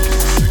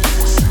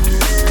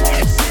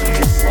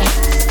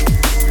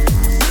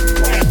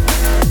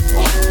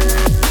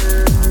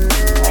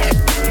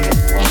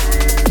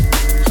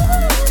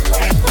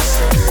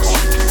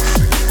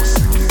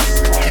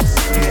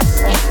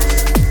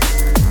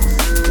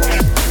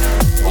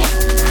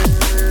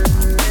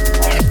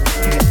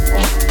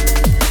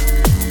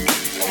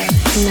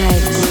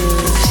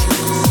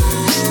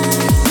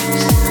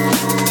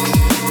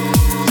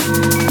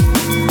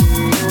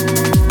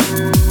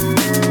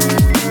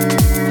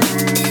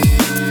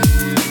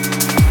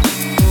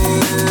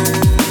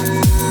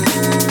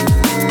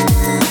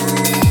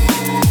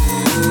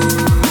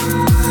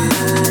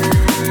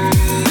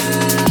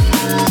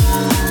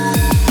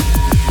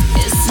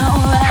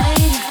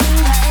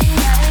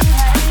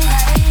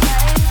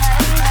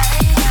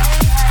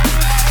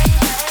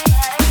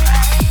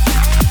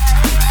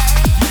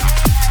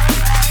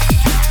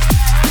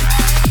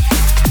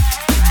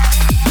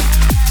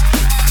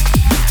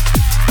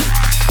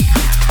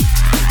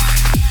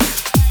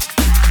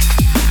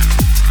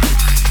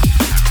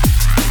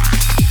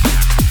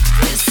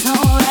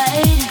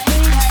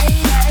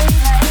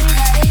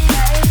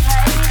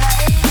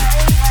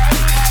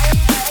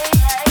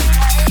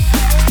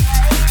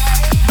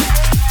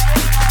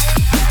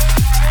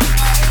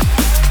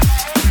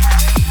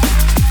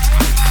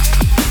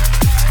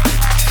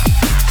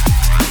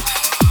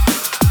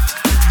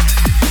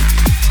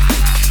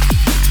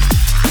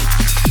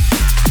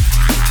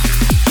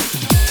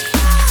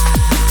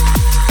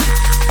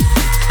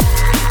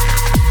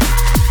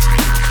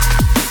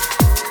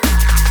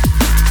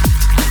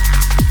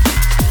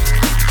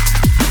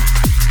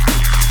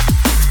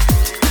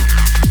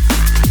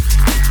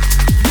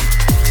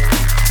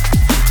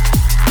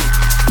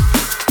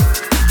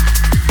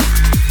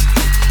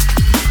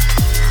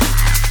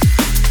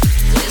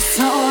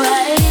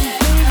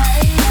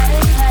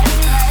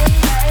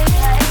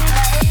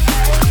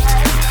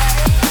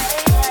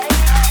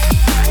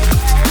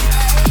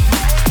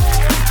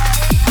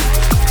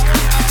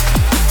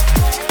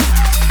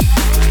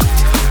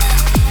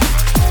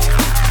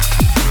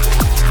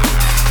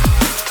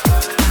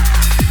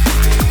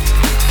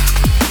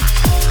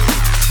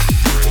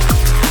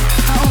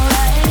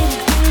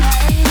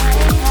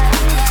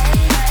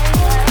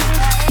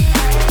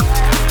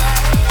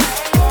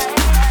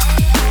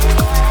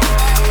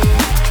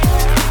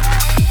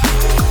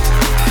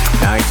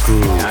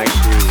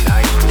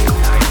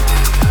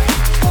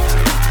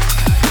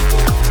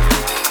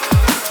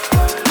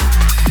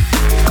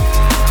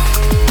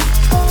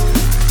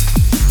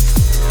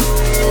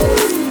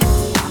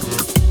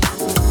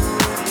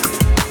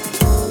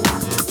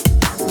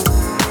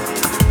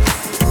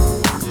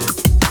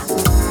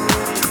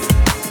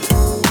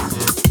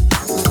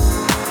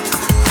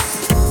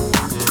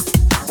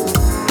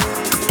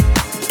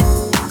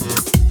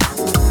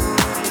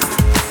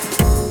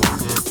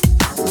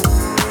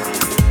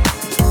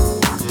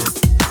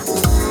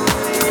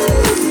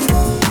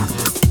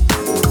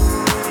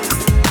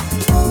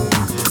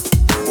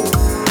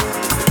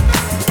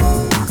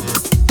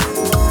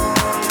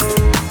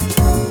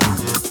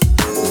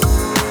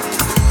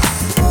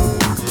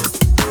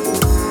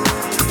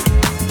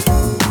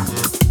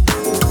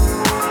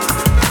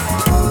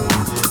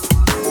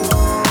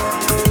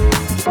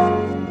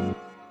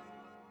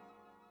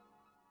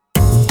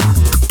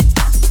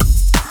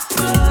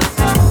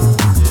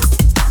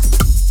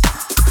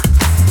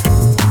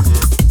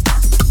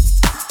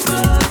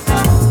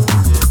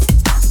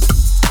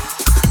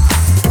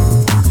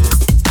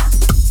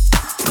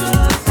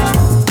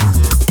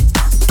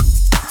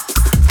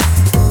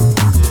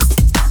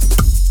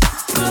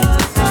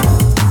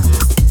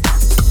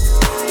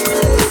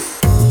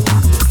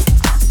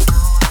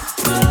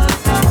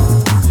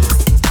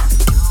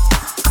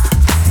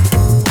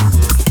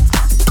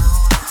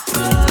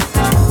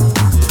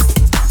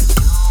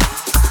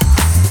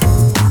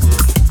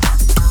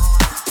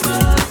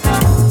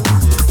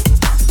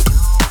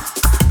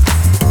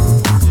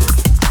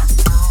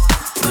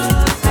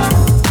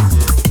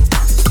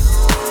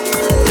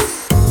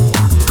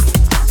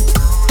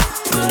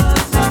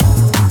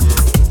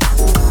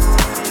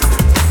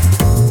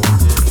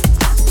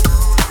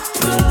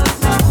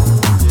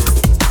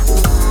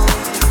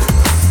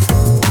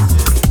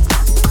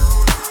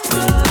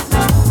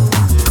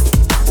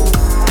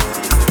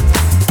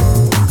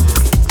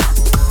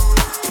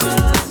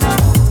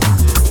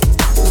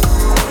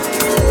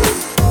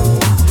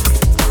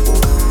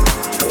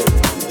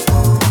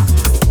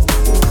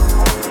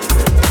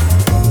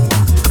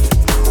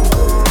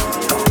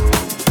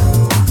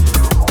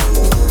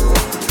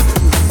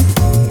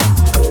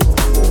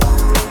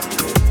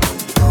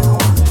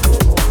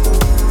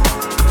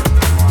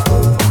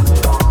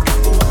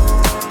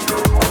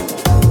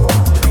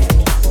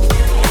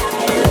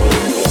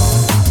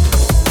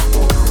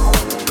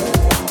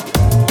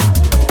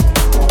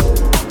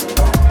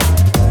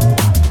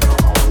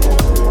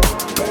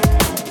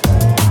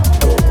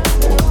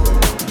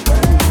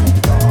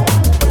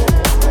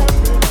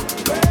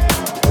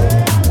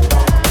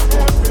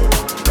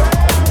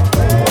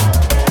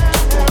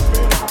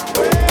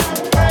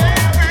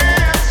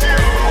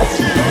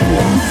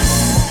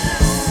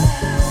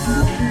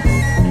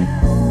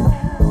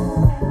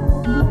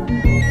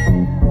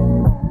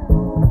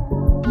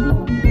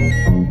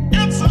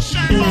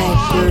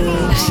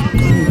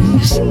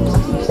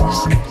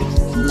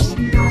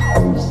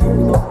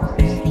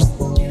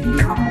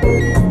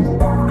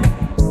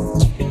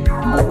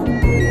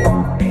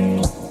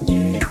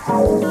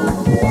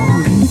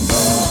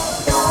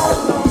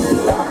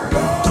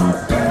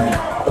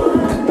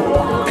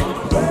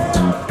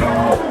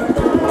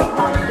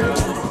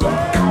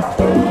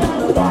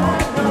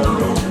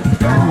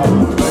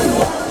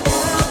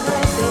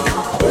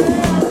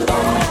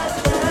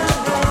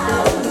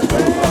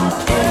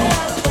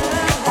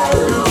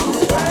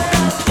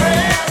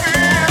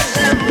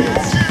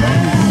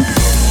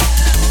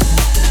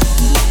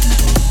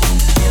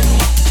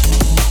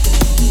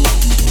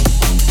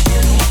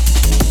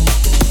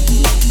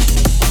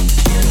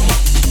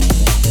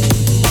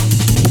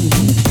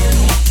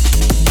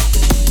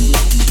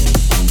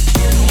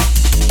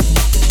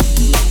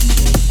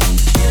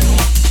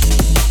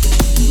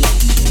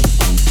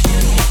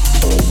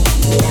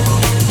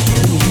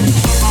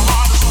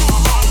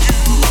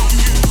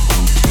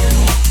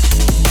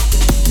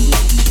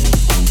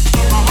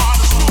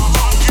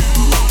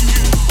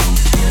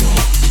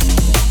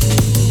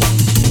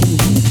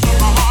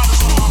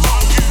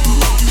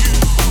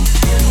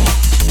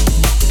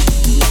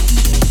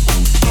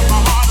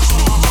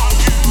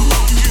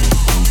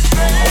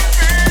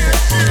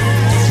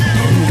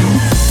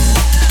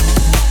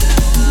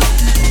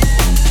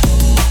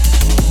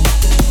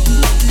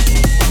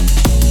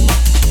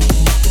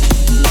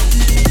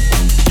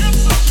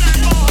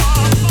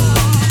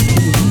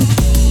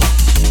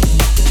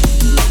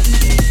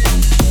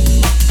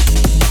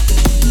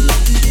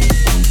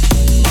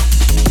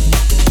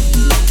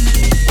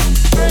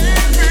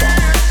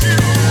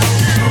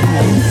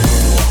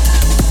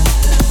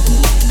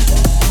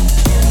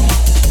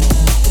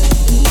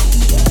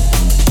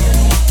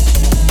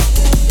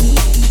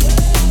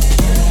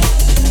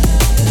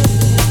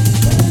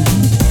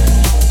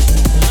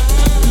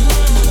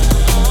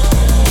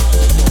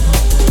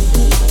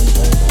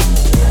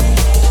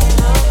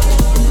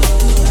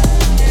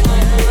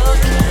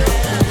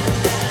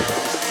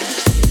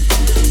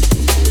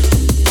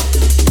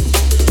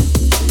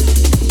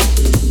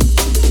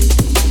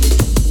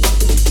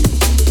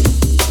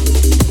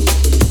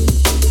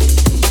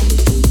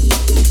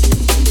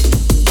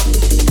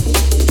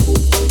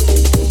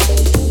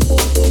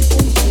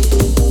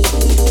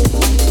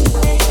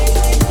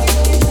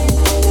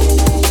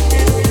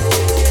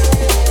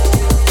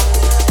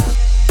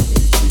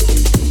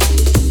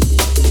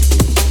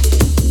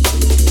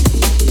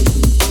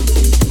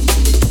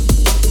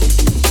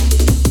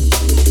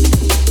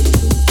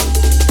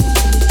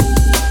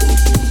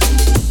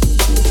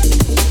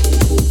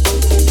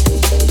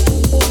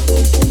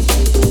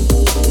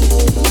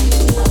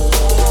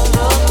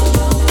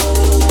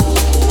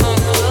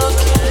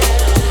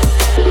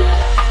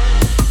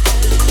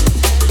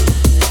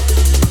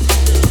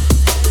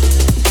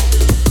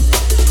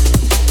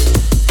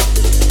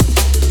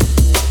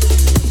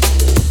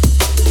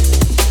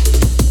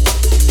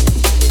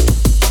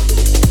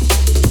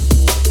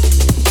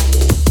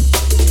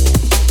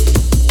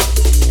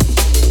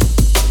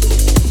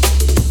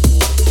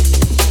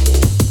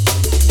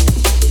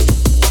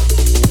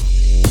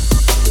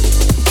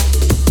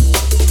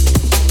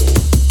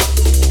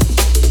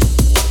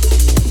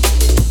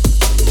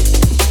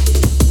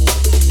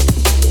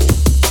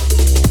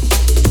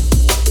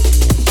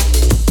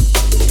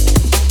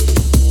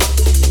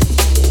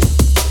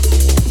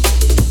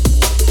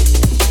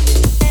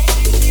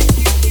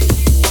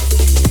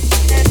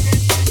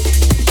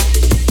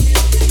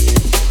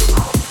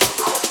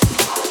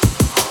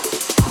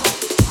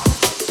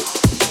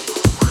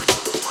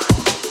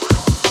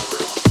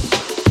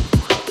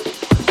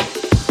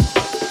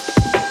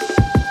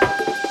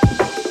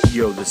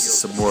 Yo, this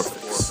is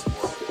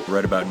Submorphix.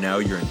 Right about now,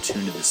 you're in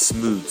tune to the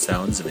smooth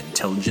sounds of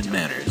Intelligent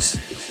Manners.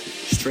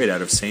 Straight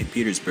out of St.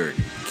 Petersburg.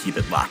 Keep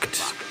it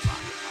locked.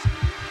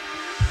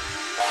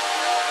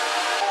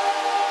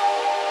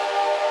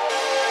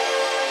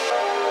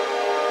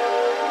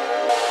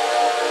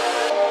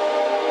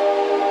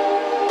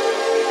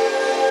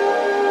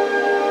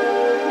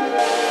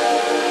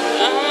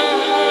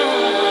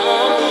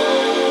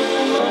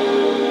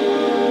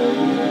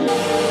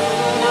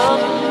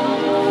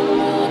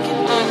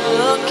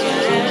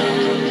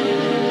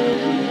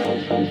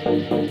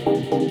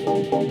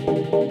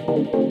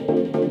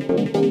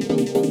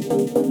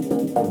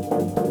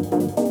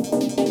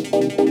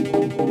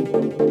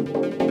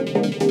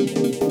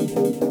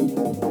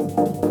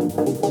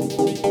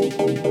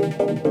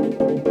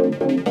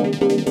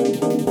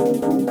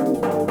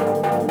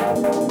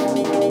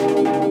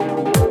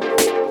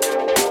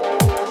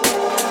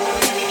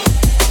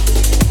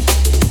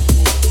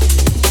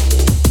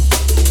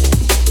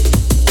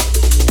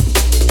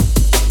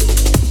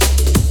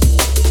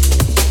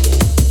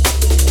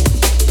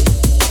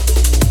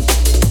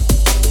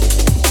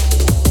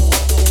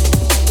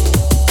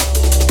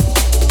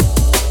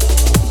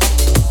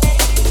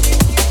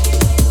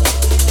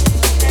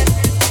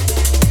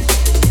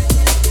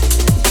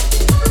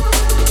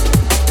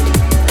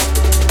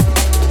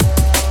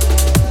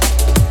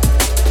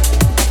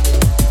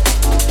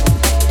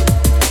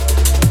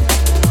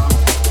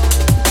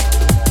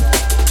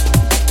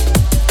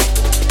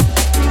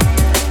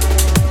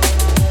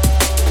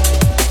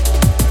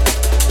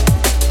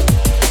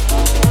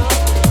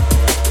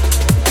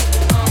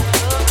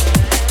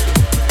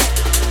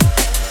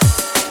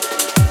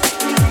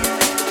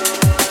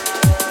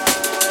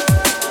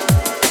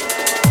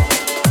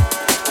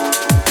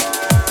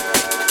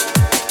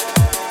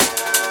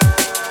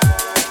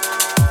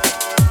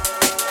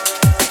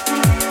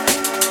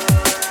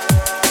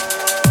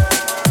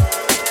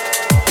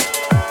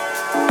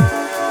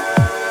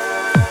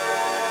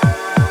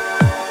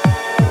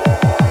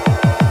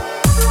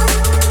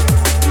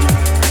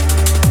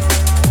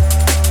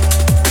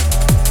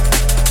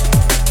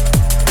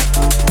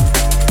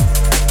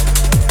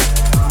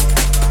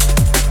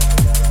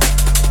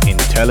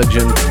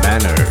 Intelligent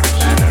Manners.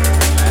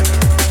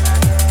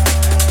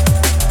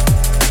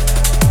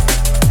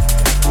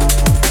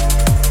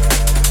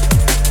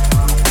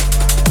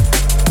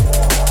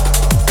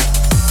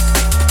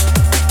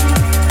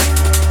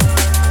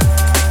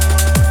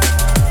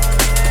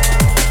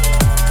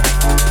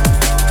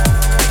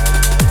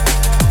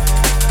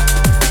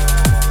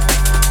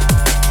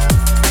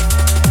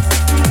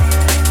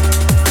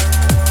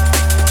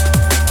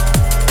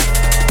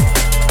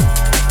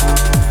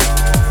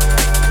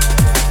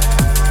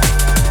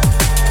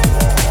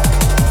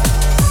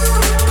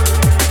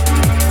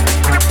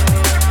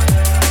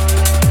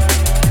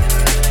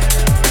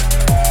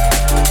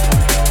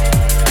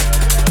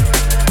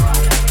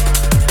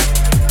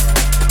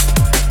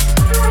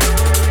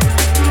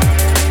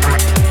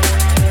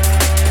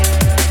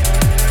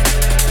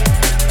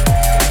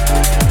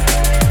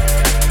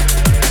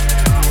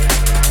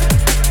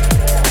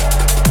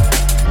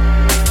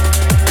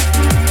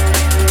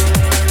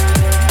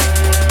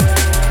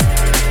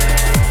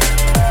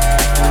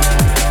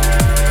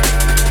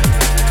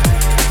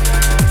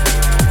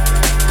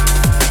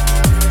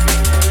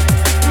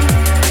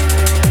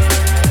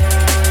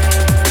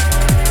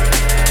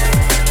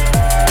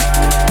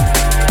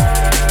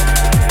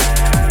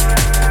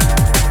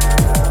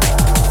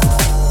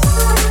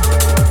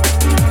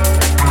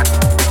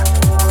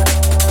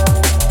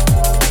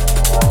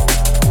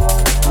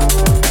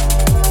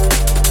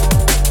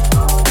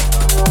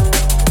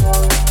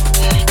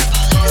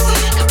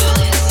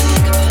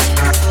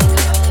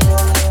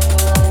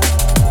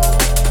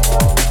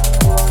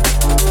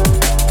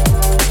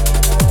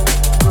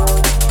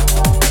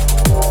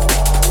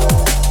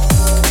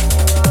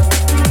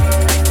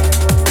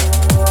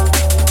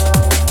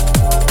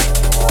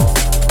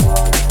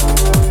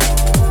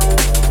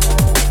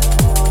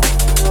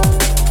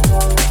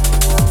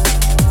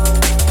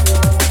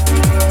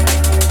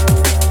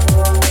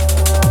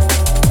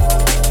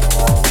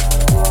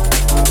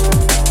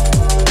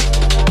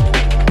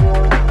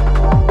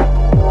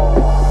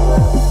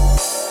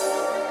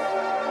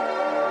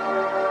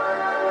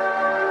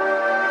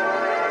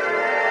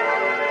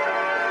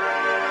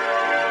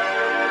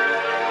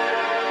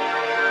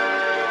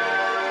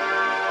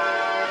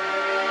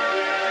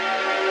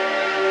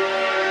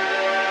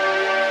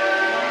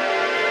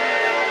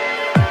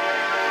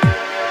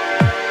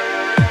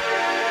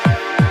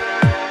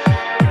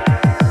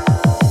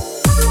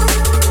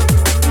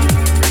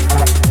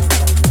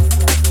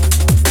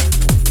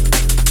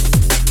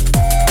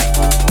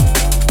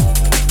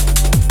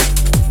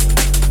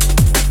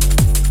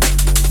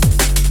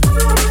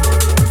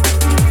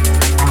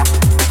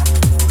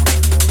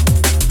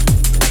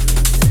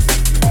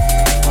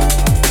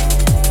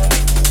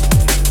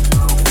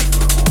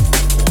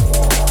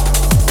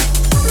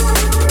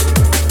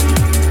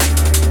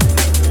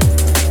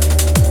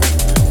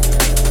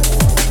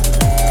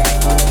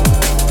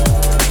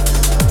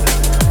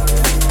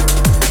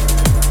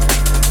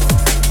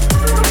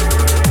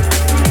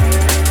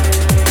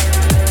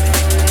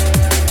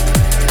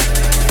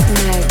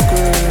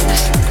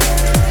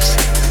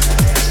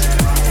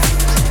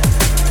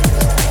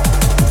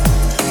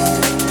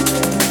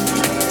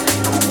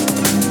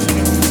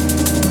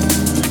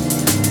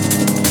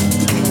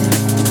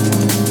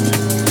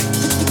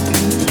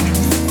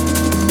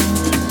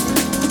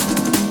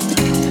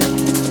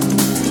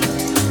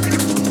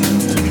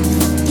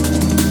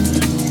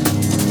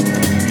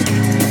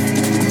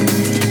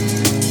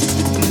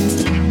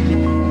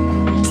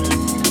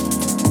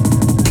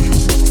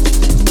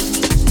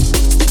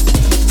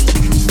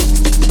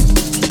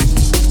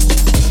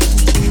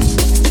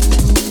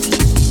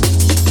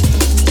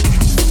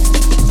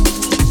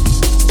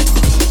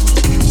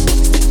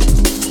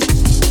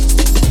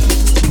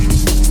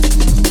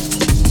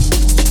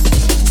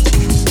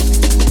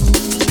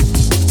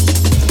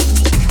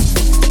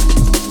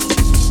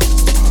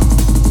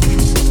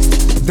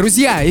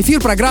 Друзья,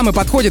 эфир программы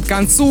подходит к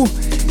концу.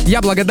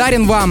 Я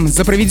благодарен вам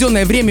за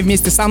проведенное время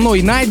вместе со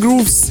мной Night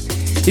Grooves.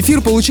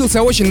 Эфир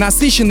получился очень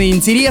насыщенный и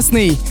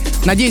интересный.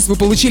 Надеюсь, вы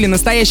получили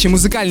настоящий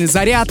музыкальный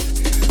заряд.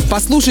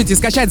 Послушать и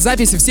скачать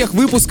записи всех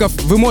выпусков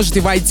вы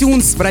можете в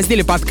iTunes, в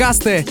разделе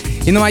 «Подкасты»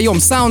 и на моем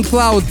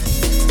SoundCloud.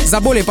 За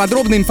более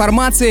подробной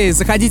информацией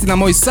заходите на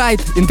мой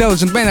сайт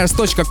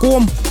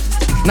intelligentmanners.com.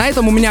 На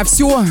этом у меня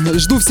все.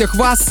 Жду всех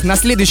вас на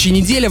следующей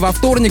неделе во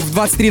вторник в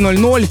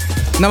 23:00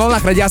 на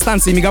волнах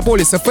радиостанции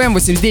Мегаполис FM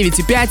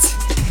 89.5.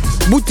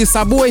 Будьте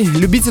собой,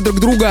 любите друг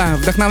друга,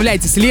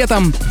 вдохновляйтесь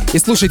летом и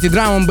слушайте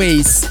Drum &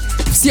 Bass.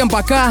 Всем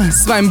пока,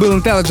 с вами был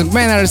Intelligent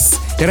Manners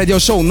и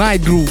радиошоу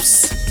Night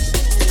Grooves.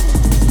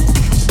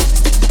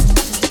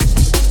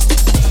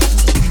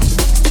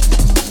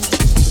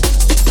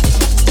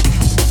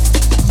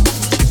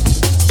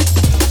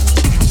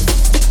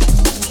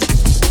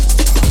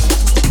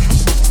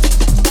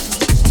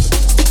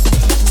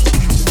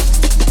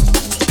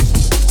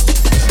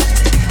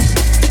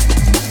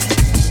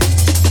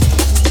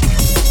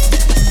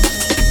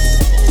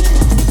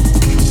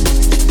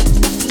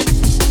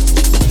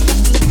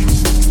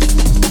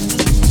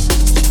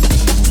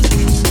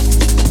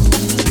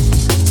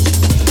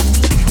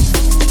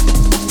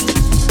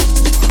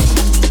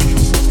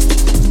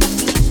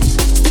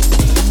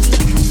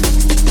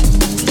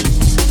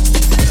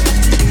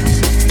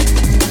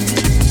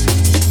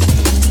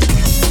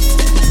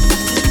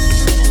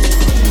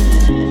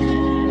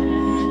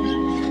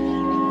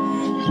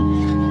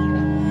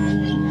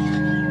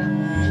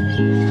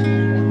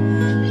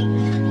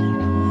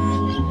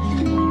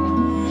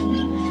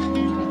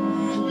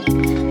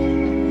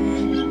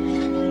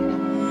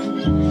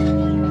 Thank you.